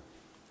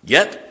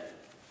yet?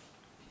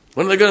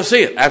 When are they going to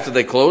see it? After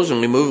they close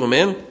and we move them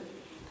in?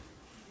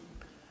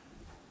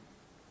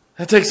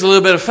 That takes a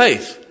little bit of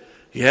faith.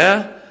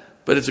 Yeah,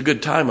 but it's a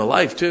good time of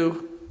life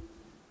too.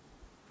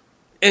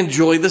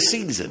 Enjoy the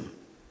season.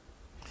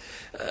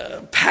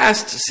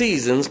 Past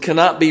seasons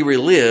cannot be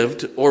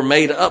relived or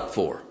made up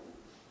for.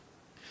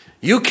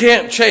 You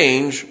can't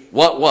change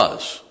what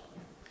was.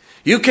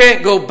 You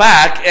can't go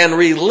back and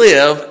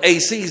relive a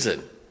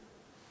season.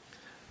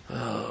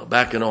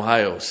 Back in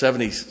Ohio,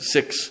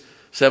 76,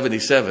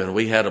 77,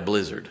 we had a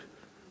blizzard.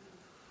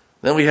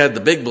 Then we had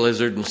the big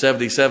blizzard in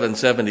 77,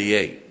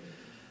 78.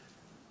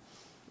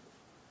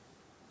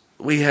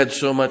 We had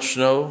so much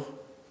snow.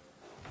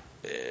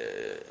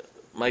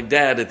 My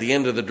dad at the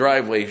end of the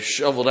driveway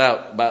shoveled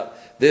out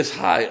about this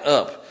high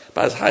up,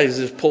 about as high as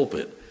this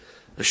pulpit,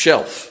 a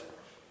shelf.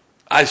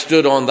 I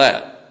stood on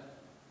that.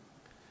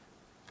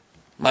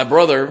 My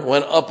brother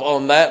went up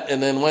on that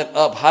and then went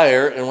up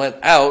higher and went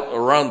out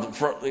around the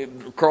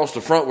front, across the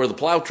front where the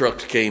plow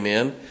trucks came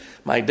in.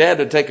 My dad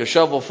would take a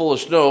shovel full of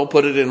snow,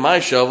 put it in my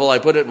shovel. I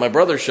put it in my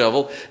brother's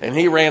shovel, and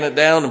he ran it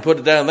down and put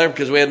it down there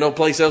because we had no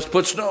place else to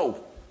put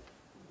snow.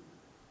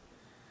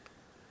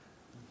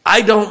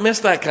 I don't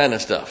miss that kind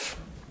of stuff.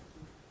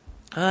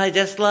 I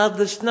just love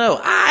the snow.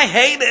 I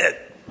hate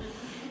it.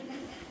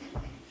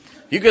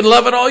 You can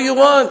love it all you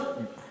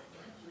want.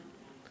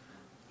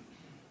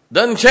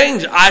 Doesn't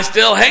change. I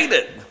still hate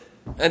it.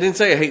 I didn't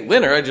say I hate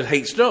winter. I just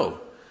hate snow.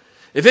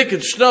 If it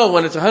could snow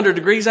when it's 100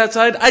 degrees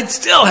outside, I'd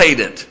still hate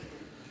it.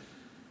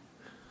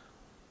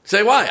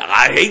 Say why?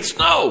 I hate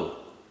snow.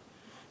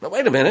 Now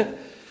wait a minute.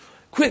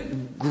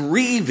 Quit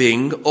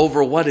grieving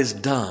over what is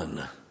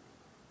done.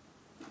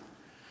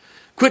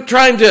 Quit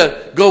trying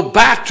to go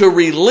back to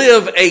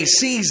relive a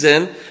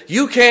season.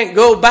 You can't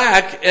go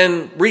back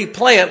and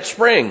replant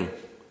spring.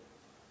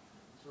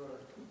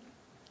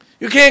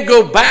 You can't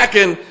go back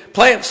and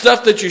plant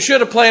stuff that you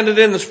should have planted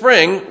in the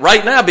spring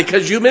right now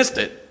because you missed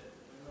it.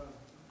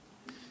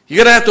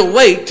 You're going to have to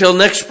wait till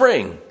next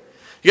spring.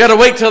 You got to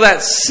wait till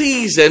that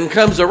season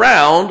comes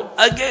around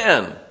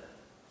again.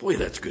 Boy,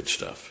 that's good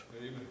stuff.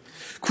 Amen.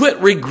 Quit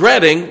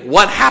regretting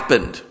what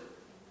happened.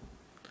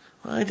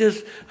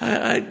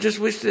 I just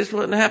wish this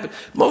wouldn't happen.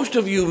 Most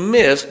of you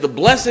missed the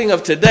blessing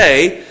of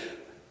today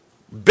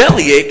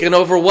bellyaching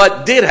over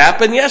what did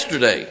happen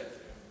yesterday.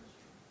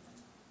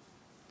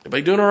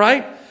 Everybody doing all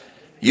right?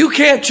 You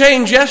can't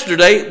change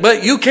yesterday,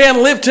 but you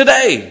can live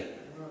today.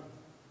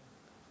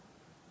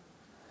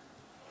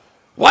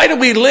 Why do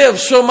we live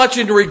so much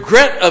in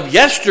regret of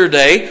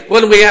yesterday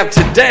when we have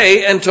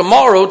today and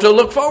tomorrow to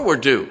look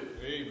forward to?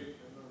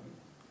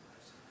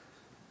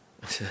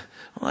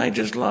 Well, I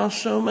just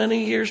lost so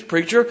many years,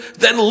 preacher.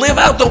 Then live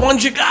out the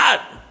ones you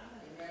got.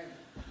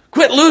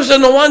 Quit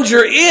losing the ones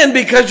you're in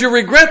because you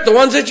regret the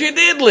ones that you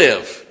did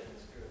live.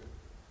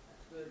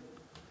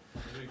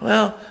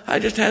 Well, I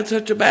just had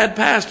such a bad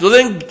past. Well,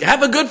 then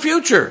have a good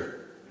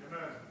future.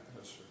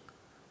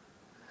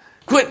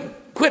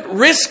 Quit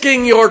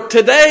risking your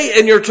today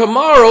and your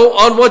tomorrow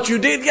on what you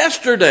did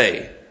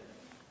yesterday.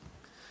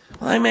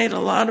 Well, I made a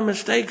lot of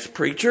mistakes,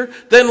 preacher.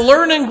 Then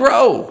learn and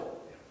grow.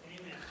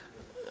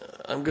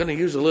 I'm going to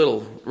use a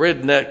little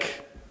redneck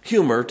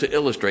humor to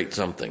illustrate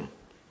something.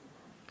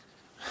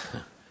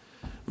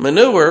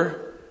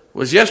 Manure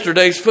was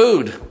yesterday's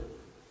food.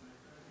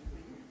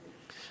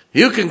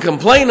 You can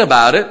complain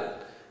about it,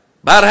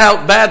 about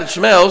how bad it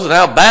smells and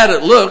how bad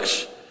it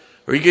looks,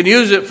 or you can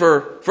use it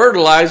for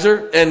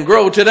fertilizer and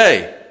grow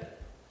today.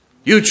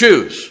 You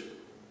choose.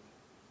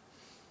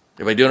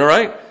 Everybody doing all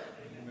right?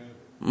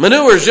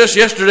 Manure is just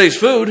yesterday's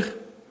food.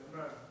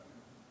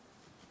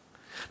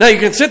 Now you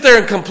can sit there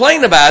and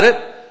complain about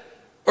it,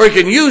 or you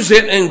can use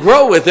it and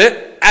grow with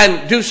it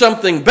and do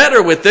something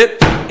better with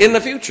it in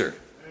the future.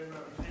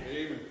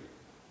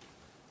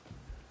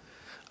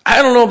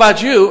 I don't know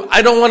about you.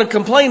 I don't want to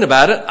complain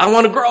about it. I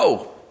want to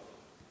grow.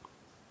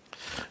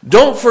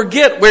 Don't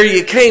forget where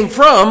you came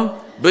from,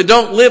 but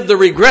don't live the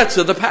regrets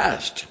of the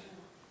past.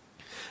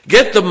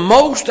 Get the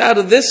most out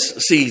of this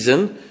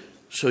season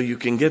so you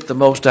can get the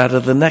most out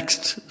of the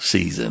next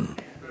season.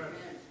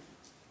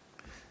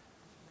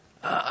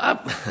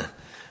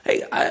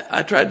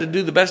 I tried to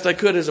do the best I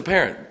could as a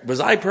parent.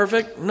 Was I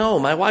perfect? No,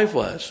 my wife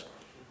was.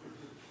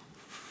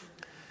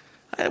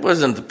 I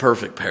wasn't the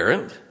perfect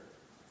parent.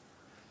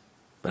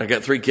 But I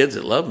got 3 kids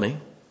that love me.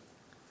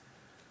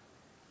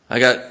 I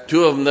got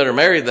 2 of them that are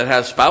married that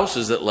have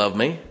spouses that love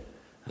me.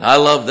 And I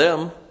love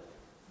them.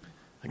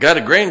 I got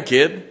a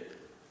grandkid.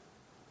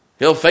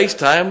 He'll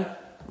FaceTime.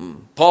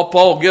 Paul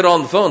will get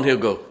on the phone. He'll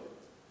go,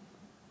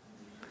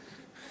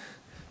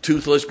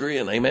 toothless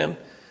grin, amen?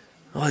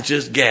 Well, it's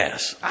just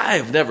gas. I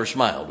have never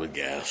smiled with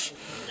gas.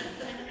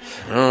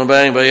 I don't know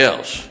about anybody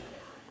else.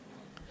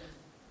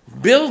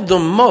 Build the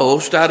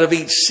most out of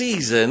each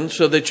season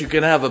so that you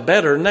can have a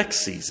better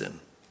next season.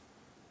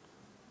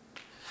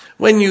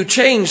 When you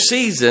change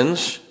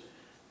seasons,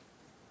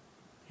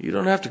 you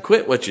don't have to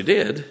quit what you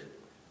did.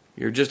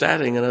 You're just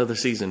adding another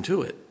season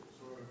to it.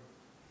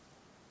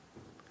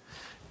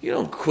 You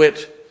don't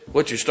quit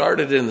what you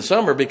started in the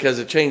summer because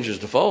it changes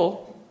to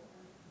fall.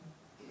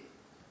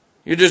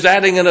 You're just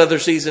adding another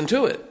season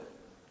to it.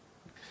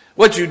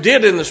 What you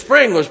did in the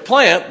spring was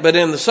plant, but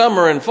in the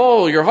summer and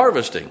fall, you're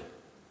harvesting.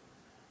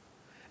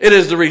 It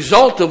is the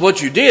result of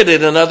what you did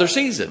in another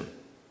season.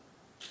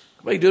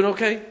 Are you doing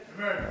okay?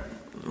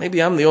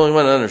 Maybe I'm the only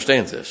one that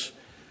understands this.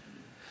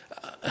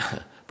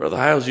 Brother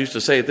Hiles used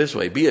to say it this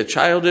way: be a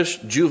childish,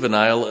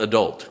 juvenile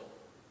adult.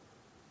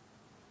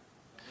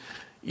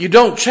 You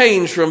don't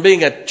change from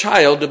being a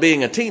child to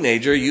being a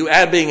teenager. You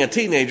add being a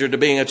teenager to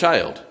being a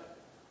child.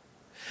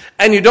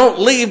 And you don't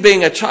leave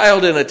being a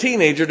child and a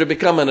teenager to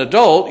become an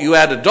adult. You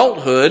add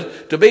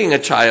adulthood to being a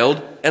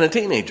child and a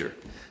teenager.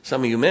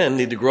 Some of you men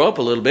need to grow up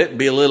a little bit and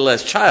be a little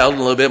less child and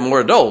a little bit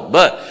more adult.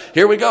 But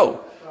here we go.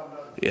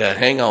 Yeah,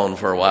 hang on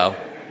for a while.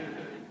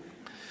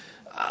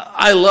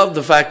 I love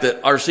the fact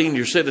that our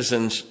senior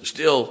citizens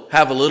still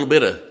have a little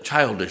bit of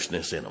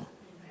childishness in them.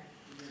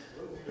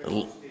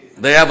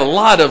 They have a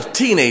lot of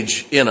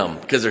teenage in them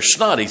because they're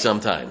snotty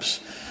sometimes.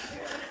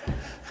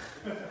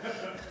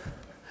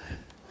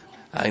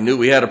 I knew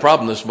we had a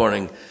problem this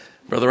morning.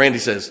 Brother Randy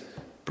says,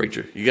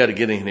 preacher, you got to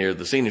get in here.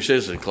 The senior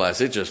citizen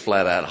class, it's just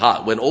flat out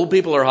hot. When old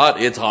people are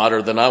hot, it's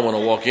hotter than I want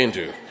to walk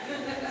into.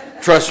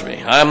 Trust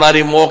me, I'm not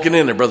even walking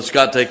in there. Brother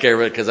Scott, take care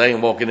of it because I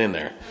ain't walking in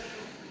there.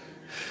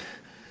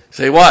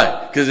 Say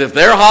why? Because if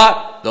they're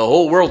hot, the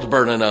whole world's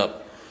burning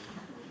up.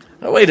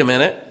 Now, wait a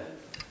minute.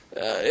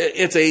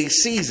 It's a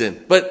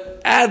season,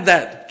 but add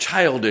that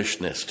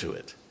childishness to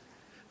it.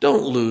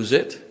 Don't lose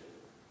it.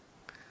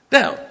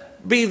 Now,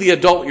 be the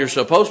adult you're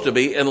supposed to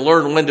be and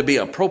learn when to be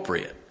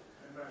appropriate.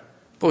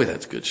 Boy,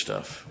 that's good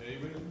stuff.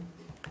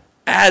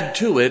 Add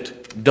to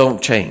it,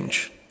 don't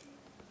change.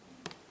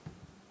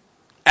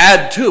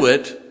 Add to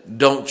it,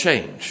 don't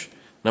change.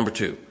 Number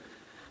 2,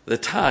 the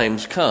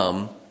times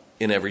come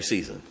in every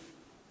season.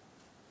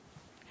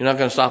 You're not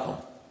going to stop them.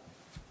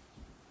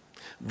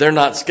 They're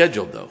not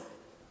scheduled, though.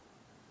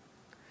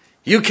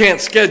 You can't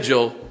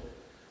schedule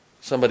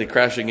somebody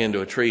crashing into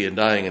a tree and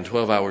dying, and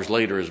 12 hours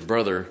later his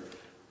brother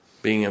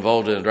being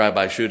involved in a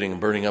drive-by shooting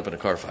and burning up in a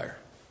car fire.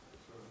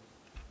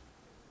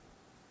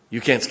 You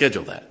can't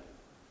schedule that.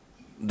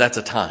 That's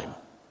a time.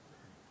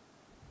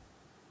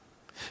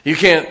 You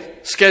can't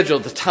schedule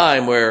the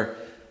time where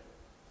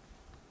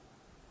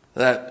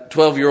that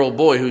 12-year-old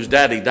boy whose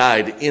daddy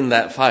died in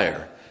that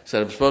fire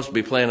said, I'm supposed to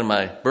be planning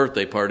my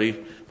birthday party,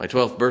 my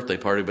 12th birthday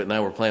party, but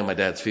now we're planning my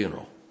dad's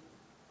funeral.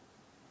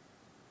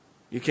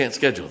 You can't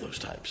schedule those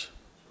times.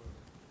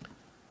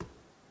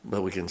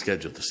 But we can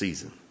schedule the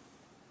season.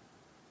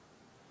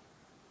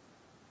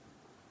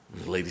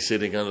 There's a lady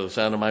sitting under the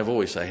sound of my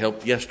voice I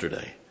helped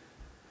yesterday.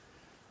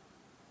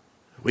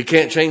 We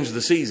can't change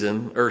the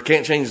season, or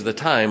can't change the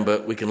time,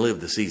 but we can live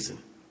the season.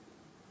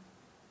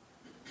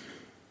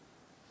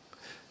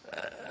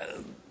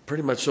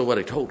 Pretty much so what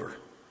I told her.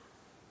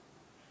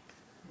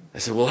 I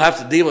said, we'll have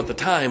to deal with the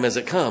time as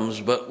it comes,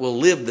 but we'll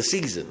live the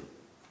season.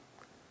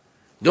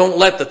 Don't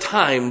let the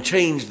time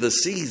change the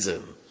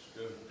season.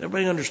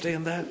 Everybody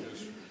understand that?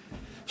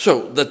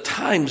 So the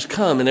times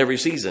come in every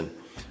season.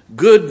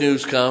 Good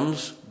news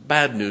comes,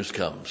 bad news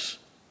comes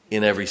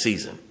in every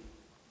season.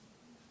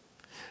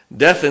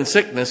 Death and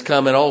sickness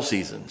come in all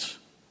seasons.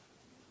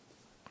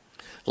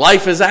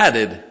 Life is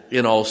added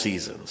in all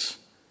seasons.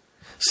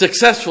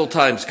 Successful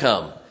times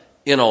come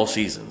in all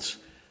seasons.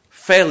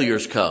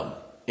 Failures come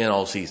in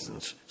all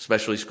seasons,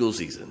 especially school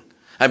season.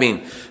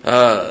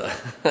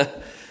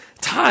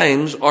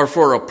 Times are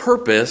for a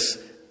purpose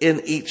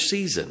in each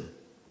season.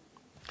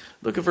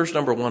 Look at verse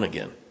number 1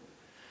 again.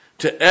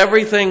 To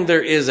everything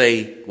there is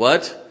a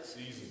what?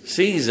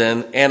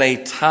 Season, and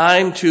a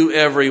time to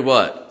every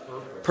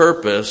what?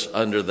 Purpose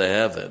under the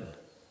heaven.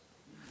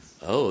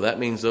 Oh, that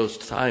means those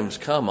times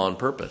come on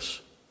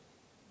purpose.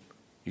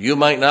 You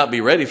might not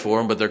be ready for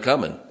them, but they're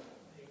coming.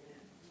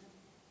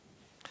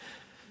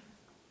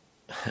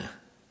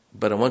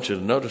 But I want you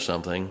to notice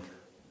something.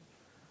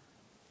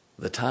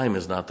 The time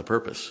is not the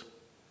purpose.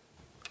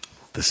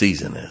 The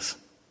season is.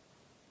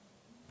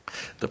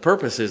 The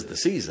purpose is the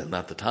season,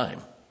 not the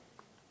time.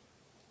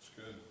 That's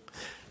good.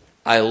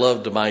 I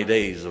loved my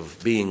days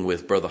of being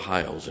with Brother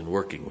Hiles and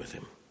working with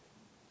him.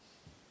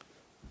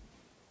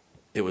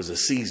 It was a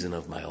season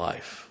of my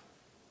life.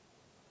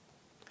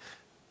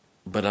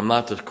 But I'm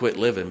not to quit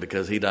living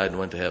because he died and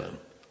went to heaven.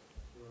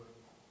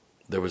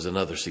 There was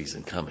another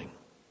season coming.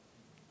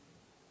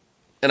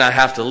 And I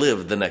have to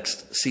live the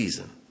next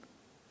season.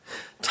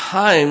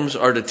 Times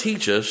are to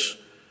teach us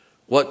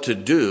what to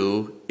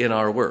do in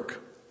our work.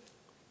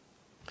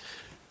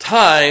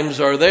 Times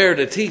are there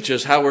to teach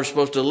us how we're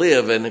supposed to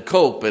live and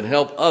cope and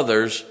help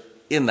others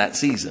in that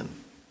season.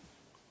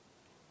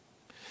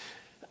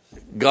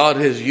 God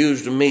has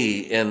used me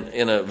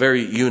in a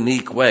very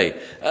unique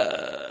way.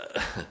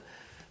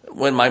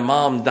 When my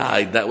mom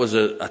died, that was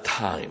a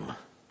time.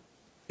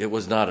 It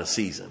was not a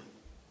season.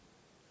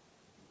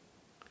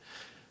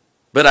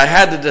 But I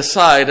had to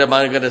decide, am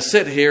I going to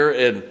sit here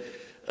and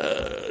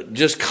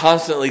just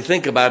constantly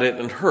think about it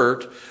and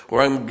hurt,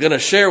 or I'm going to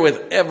share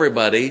with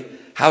everybody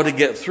how to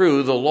get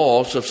through the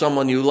loss of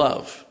someone you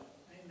love.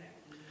 Amen.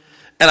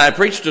 And I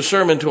preached a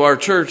sermon to our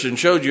church and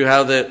showed you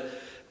how that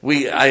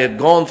I had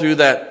gone through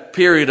that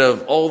period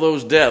of all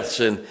those deaths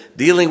and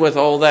dealing with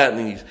all that.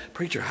 And he,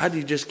 preacher, how do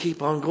you just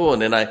keep on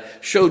going? And I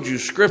showed you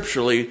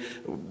scripturally,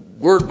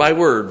 word by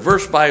word,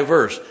 verse by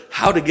verse,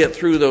 how to get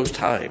through those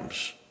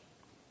times.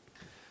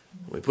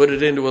 We put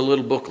it into a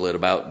little booklet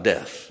about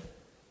death.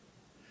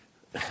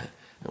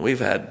 And we've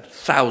had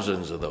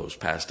thousands of those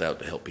passed out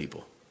to help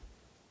people.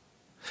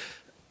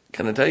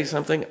 Can I tell you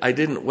something? I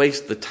didn't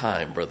waste the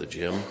time, Brother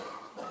Jim,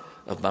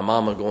 of my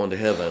mama going to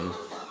heaven.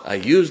 I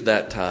used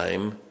that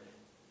time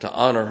to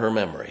honor her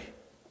memory.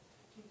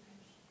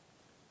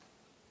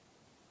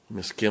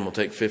 Miss Kim will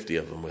take 50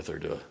 of them with her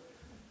to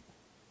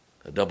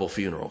a double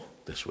funeral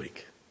this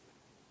week.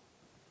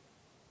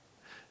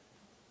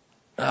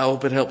 I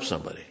hope it helps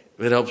somebody.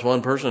 If it helps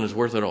one person, it's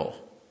worth it all.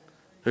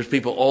 There's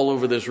people all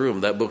over this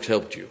room. That book's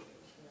helped you.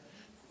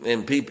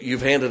 And people,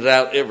 you've handed it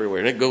out everywhere,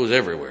 and it goes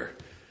everywhere.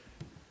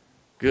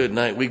 Good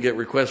night. We get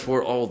requests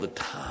for it all the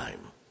time.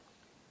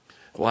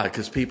 Why?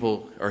 Because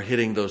people are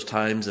hitting those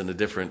times in a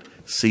different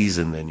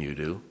season than you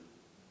do.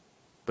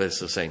 But it's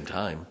the same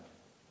time.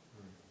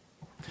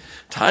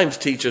 Times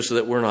teach us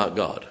that we're not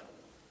God.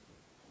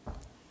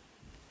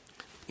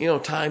 You know,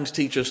 times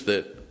teach us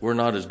that we're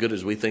not as good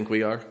as we think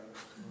we are.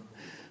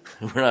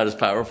 We're not as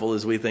powerful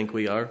as we think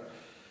we are.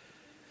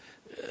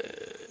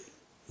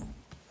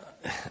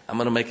 I'm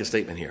going to make a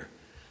statement here.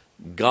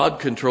 God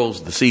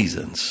controls the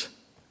seasons.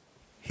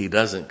 He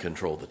doesn't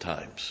control the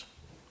times.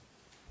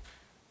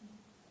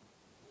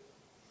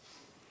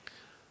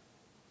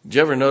 Did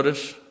you ever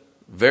notice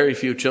very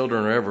few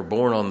children are ever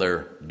born on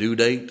their due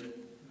date?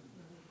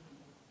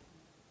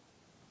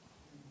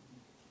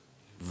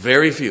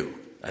 Very few.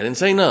 I didn't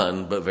say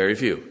none, but very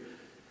few.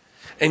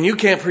 And you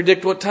can't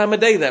predict what time of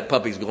day that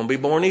puppy's going to be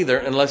born either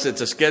unless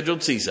it's a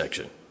scheduled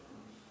C-section.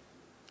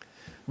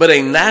 But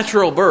a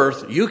natural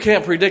birth, you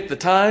can't predict the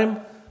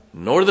time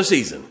nor the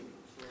season.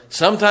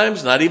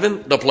 Sometimes not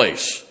even the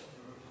place.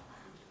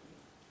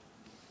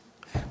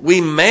 We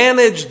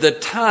manage the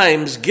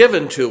times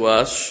given to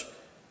us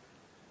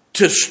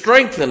to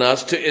strengthen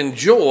us to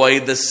enjoy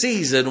the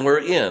season we're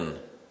in.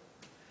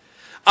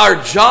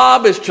 Our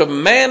job is to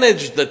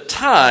manage the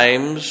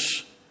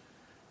times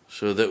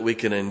so that we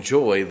can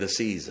enjoy the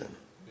season.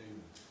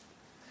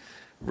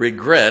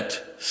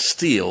 Regret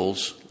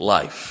steals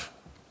life.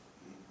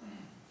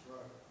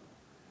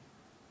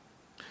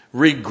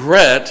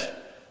 Regret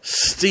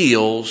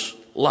steals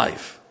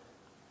life.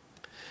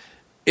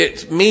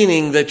 It's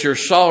meaning that you're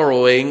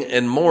sorrowing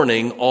and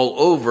mourning all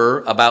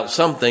over about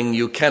something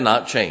you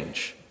cannot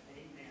change.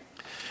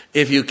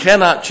 If you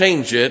cannot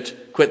change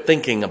it, quit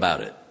thinking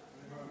about it.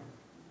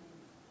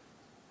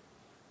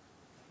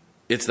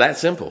 It's that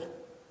simple.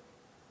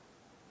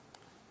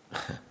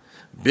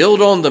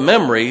 Build on the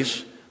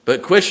memories,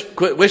 but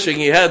quit wishing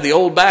you had the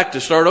old back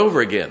to start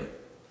over again.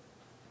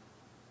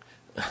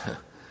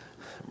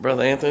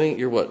 Brother Anthony,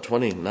 you're what,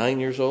 29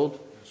 years old?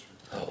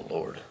 Oh,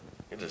 Lord,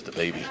 you're just a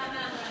baby.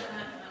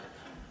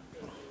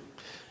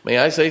 May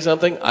I say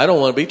something? I don't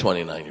want to be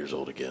 29 years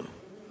old again.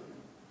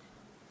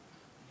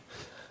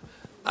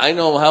 I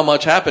know how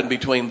much happened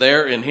between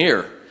there and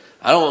here.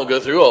 I don't want to go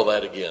through all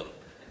that again.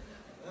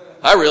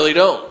 I really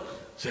don't.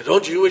 Say,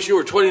 don't you wish you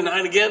were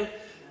 29 again?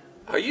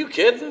 Are you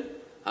kidding?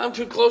 I'm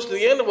too close to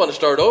the end to want to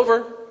start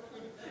over.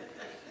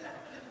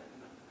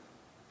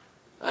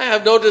 I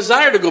have no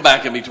desire to go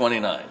back and be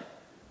 29.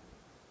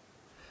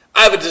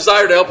 I have a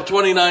desire to help a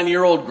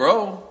 29-year-old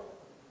grow.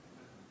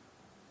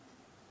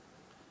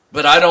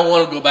 But I don't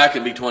want to go back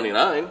and be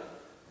 29.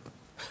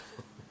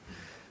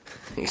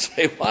 You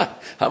say, why?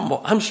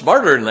 I'm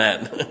smarter than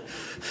that.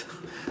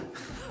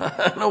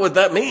 I know what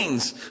that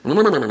means. We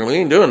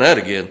ain't doing that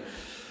again.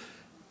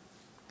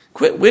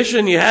 Quit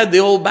wishing you had the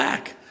old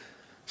back.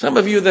 Some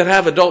of you that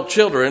have adult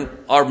children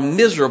are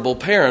miserable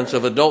parents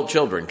of adult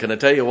children. Can I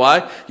tell you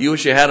why? You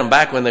wish you had them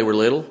back when they were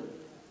little.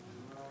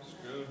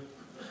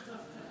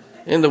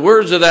 In the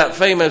words of that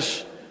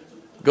famous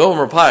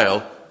Gomer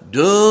Pyle,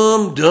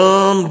 dumb,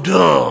 dumb,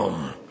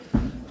 dumb.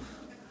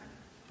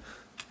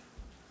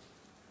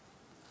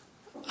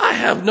 I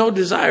have no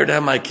desire to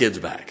have my kids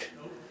back.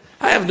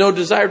 I have no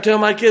desire to tell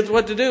my kids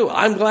what to do.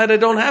 I'm glad I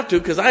don't have to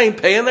because I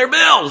ain't paying their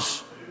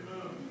bills.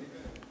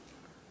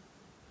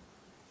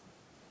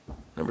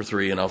 Number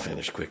 3, and I'll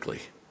finish quickly.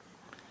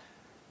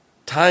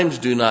 Times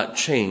do not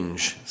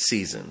change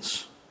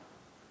seasons.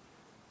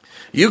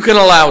 You can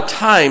allow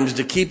times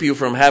to keep you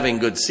from having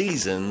good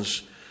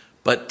seasons,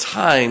 but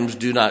times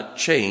do not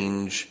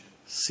change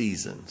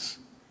seasons.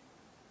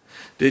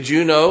 Did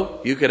you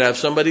know you could have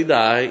somebody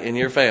die in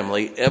your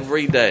family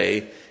every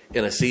day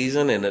in a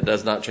season and it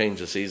does not change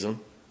the season?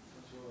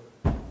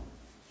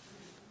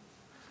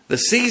 The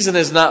season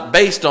is not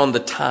based on the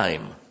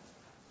time.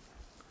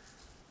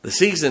 The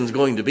season's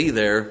going to be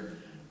there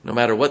no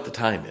matter what the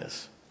time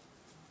is.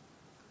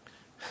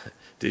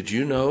 Did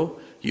you know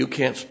you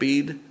can't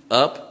speed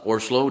up or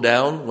slow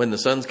down when the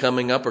sun's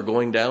coming up or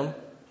going down?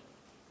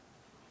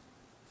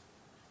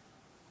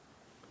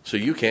 So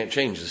you can't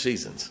change the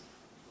seasons.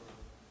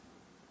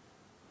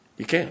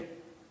 You can't.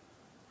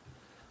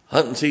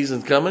 Hunting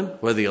season's coming,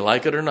 whether you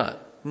like it or not.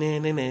 I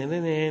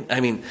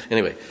mean,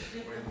 anyway,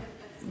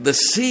 the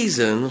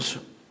seasons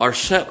are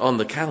set on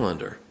the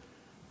calendar.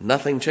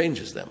 Nothing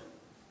changes them.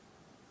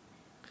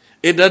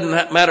 It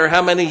doesn't matter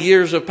how many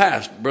years have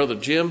passed. Brother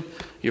Jim,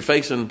 you're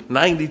facing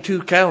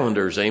 92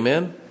 calendars,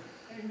 amen?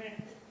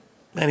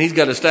 Man, he's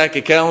got a stack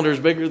of calendars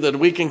bigger than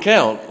we can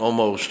count,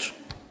 almost.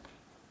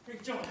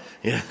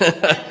 Yeah.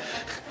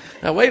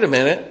 Now, wait a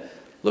minute.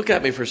 Look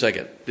at me for a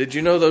second. Did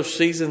you know those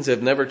seasons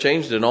have never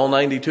changed in all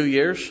 92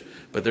 years?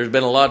 But there's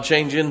been a lot of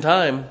change in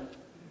time.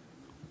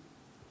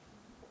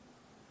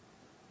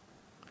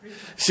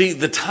 See,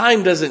 the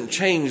time doesn't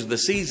change the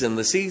season.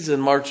 The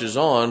season marches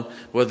on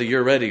whether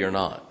you're ready or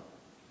not.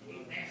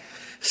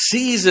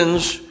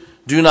 Seasons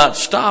do not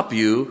stop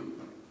you,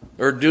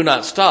 or do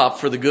not stop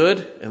for the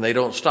good, and they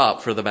don't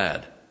stop for the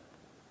bad.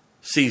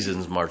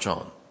 Seasons march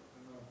on.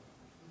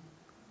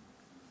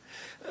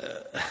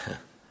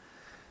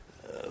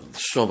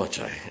 So much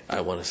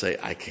I want to say,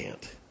 I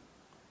can't.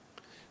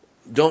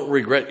 Don't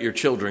regret your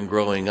children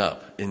growing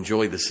up.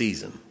 Enjoy the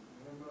season.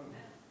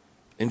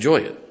 Enjoy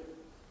it.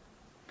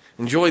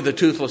 Enjoy the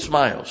toothless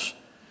smiles.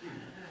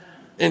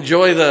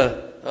 Enjoy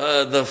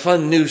the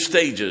fun new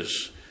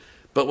stages.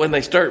 But when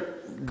they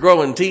start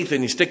growing teeth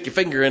and you stick your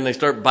finger in, they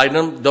start biting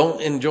them,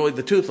 don't enjoy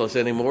the toothless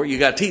anymore. You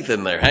got teeth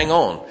in there. Hang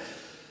on.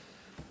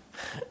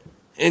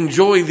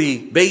 Enjoy the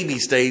baby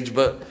stage,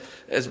 but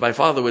as my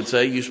father would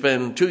say, you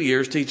spend 2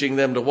 years teaching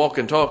them to walk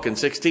and talk and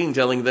 16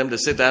 telling them to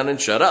sit down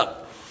and shut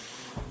up.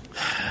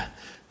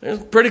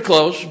 It's pretty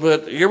close,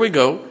 but here we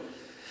go.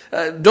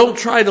 Don't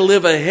try to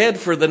live ahead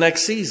for the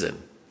next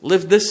season.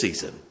 Live this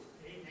season.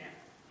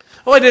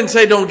 Oh, I didn't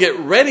say don't get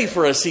ready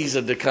for a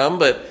season to come,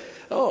 but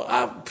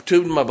I'm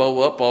tuning my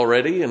bow up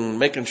already and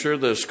making sure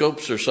the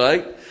scopes are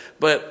sight.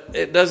 But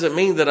it doesn't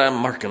mean that I'm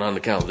marking on the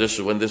calendar. This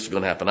is when this is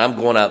going to happen. I'm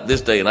going out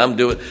this day and I'm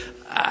doing.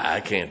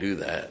 I can't do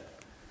that.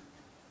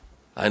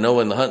 I know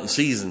when the hunting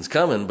season's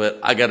coming, but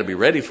I got to be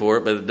ready for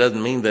it. But it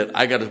doesn't mean that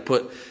I got to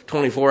put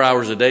 24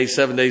 hours a day,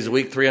 7 days a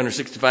week,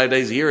 365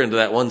 days a year into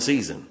that one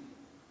season.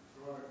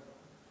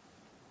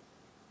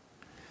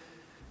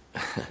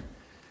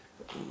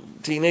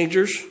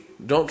 Teenagers,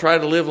 don't try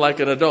to live like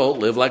an adult.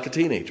 Live like a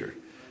teenager.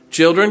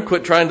 Children,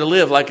 quit trying to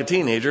live like a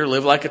teenager.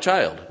 Live like a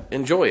child.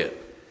 Enjoy it.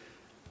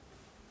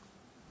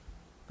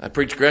 I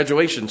preached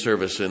graduation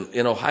service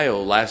in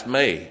Ohio last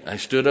May. I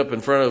stood up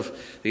in front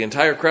of the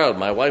entire crowd.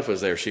 My wife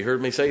was there. She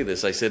heard me say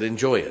this. I said,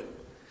 enjoy it.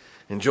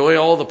 Enjoy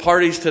all the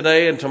parties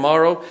today and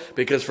tomorrow,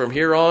 because from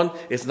here on,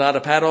 it's not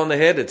a pat on the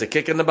head, it's a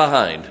kick in the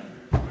behind.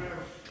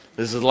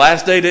 This is the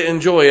last day to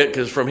enjoy it,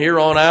 because from here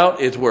on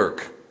out, it's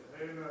work.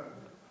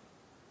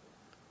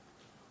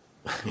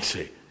 You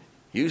see,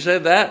 you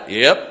said that?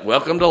 Yep,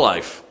 welcome to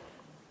life.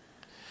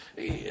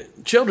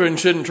 Children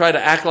shouldn't try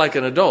to act like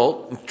an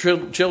adult.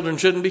 Children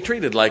shouldn't be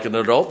treated like an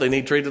adult. They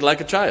need treated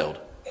like a child.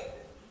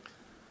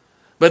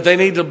 But they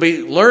need to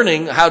be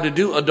learning how to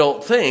do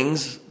adult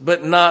things,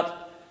 but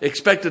not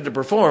expected to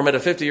perform at a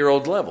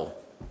 50-year-old level.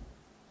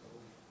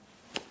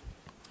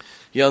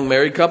 Young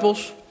married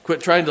couples,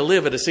 quit trying to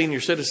live at a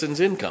senior citizen's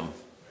income.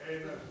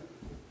 Amen.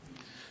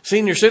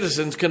 Senior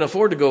citizens can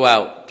afford to go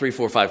out 3,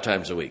 4, 5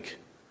 times a week.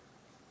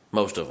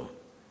 Most of them.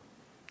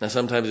 Now,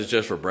 sometimes it's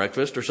just for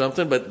breakfast or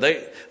something, but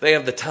they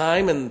have the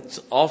time and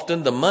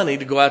often the money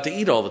to go out to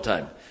eat all the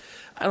time.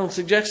 I don't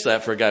suggest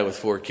that for a guy with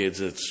 4 kids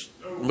that's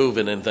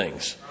moving and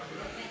things.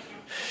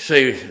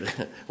 Say,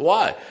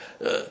 why?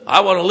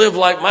 I want to live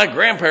like my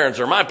grandparents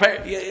or my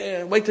parents.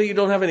 Yeah, wait till you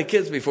don't have any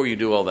kids before you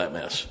do all that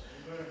mess.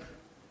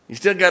 You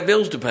still got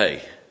bills to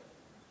pay.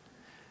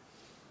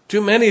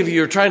 Too many of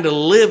you are trying to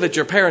live at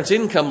your parents'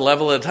 income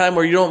level at a time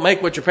where you don't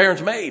make what your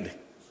parents made.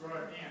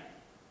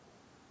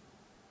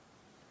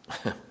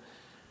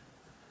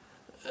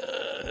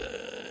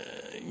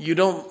 You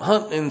don't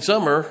hunt in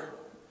summer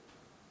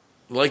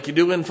like you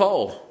do in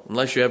fall,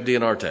 unless you have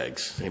DNR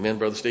tags. Amen,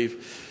 Brother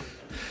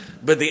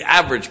Steve? But the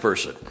average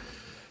person,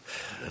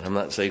 and I'm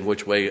not saying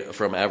which way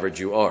from average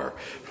you are,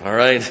 all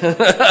right?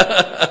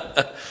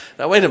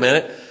 Now, wait a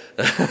minute.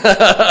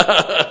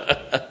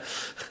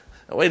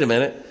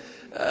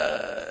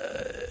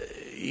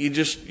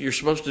 You're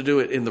supposed to do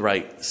it in the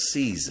right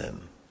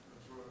season.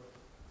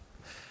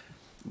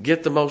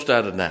 Get the most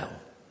out of now.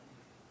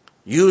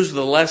 Use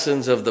the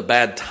lessons of the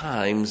bad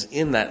times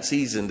in that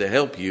season to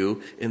help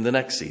you in the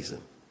next season.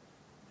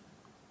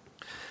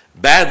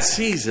 Bad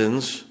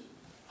seasons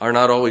are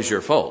not always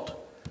your fault,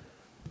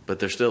 but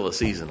they're still a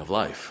season of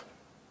life.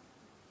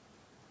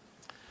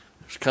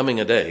 There's coming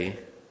a day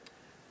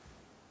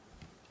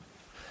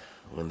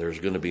when there's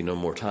going to be no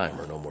more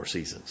time or no more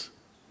seasons.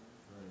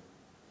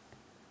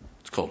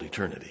 It's called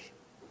eternity.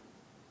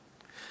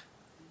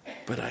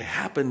 But I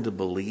happen to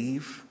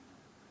believe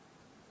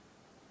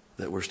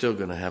that we're still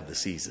going to have the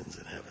seasons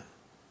in heaven.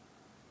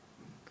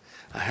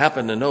 I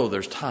happen to know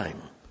there's time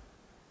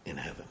in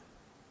heaven.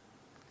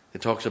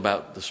 It talks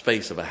about the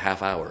space of a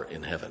half hour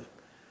in heaven.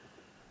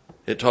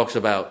 It talks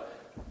about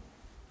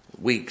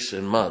weeks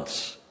and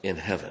months in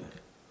heaven.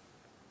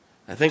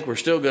 I think we're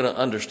still going to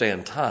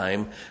understand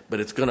time, but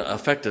it's going to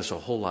affect us a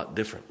whole lot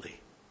differently.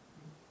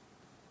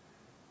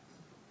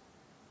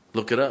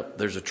 Look it up.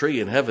 There's a tree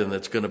in heaven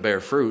that's going to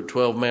bear fruit,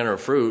 12 manner of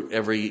fruit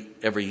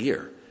every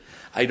year.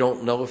 I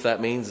don't know if that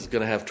means it's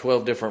going to have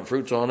 12 different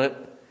fruits on it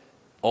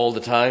all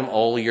the time,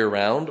 all year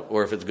round,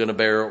 or if it's going to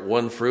bear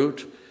one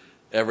fruit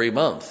every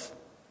month.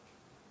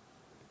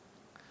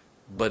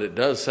 But it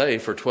does say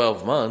for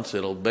 12 months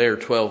it'll bear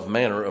 12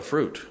 manner of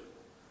fruit.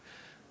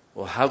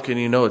 Well, how can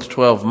you know it's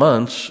 12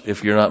 months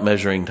if you're not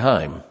measuring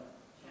time?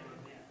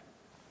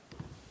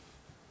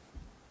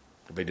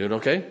 Everybody doing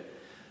okay?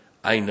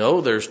 I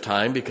know there's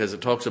time because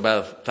it talks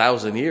about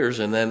 1,000 years,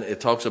 and then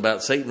it talks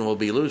about Satan will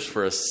be loose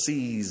for a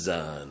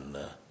season.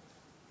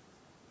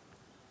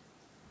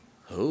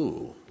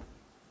 Oh.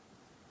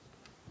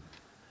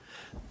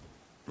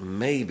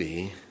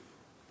 Maybe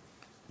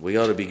we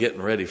ought to be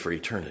getting ready for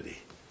eternity.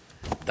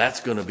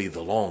 That's going to be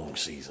the long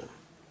season.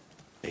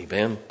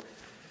 Amen?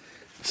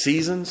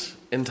 Seasons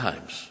and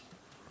times.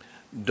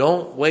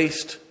 Don't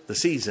waste the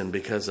season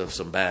because of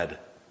some bad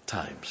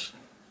times.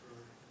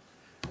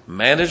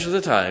 Manage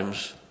the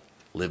times,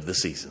 live the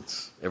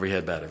seasons. Every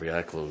head bowed, every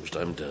eye closed.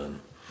 I'm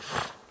done.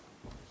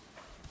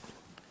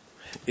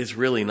 It's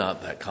really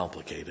not that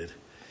complicated.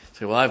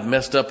 Say, well, I've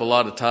messed up a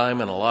lot of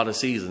time and a lot of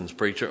seasons,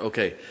 preacher.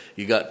 Okay,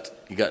 you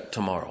got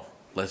tomorrow.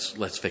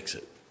 Let's fix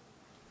it.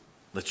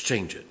 Let's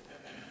change it.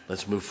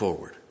 Let's move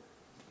forward.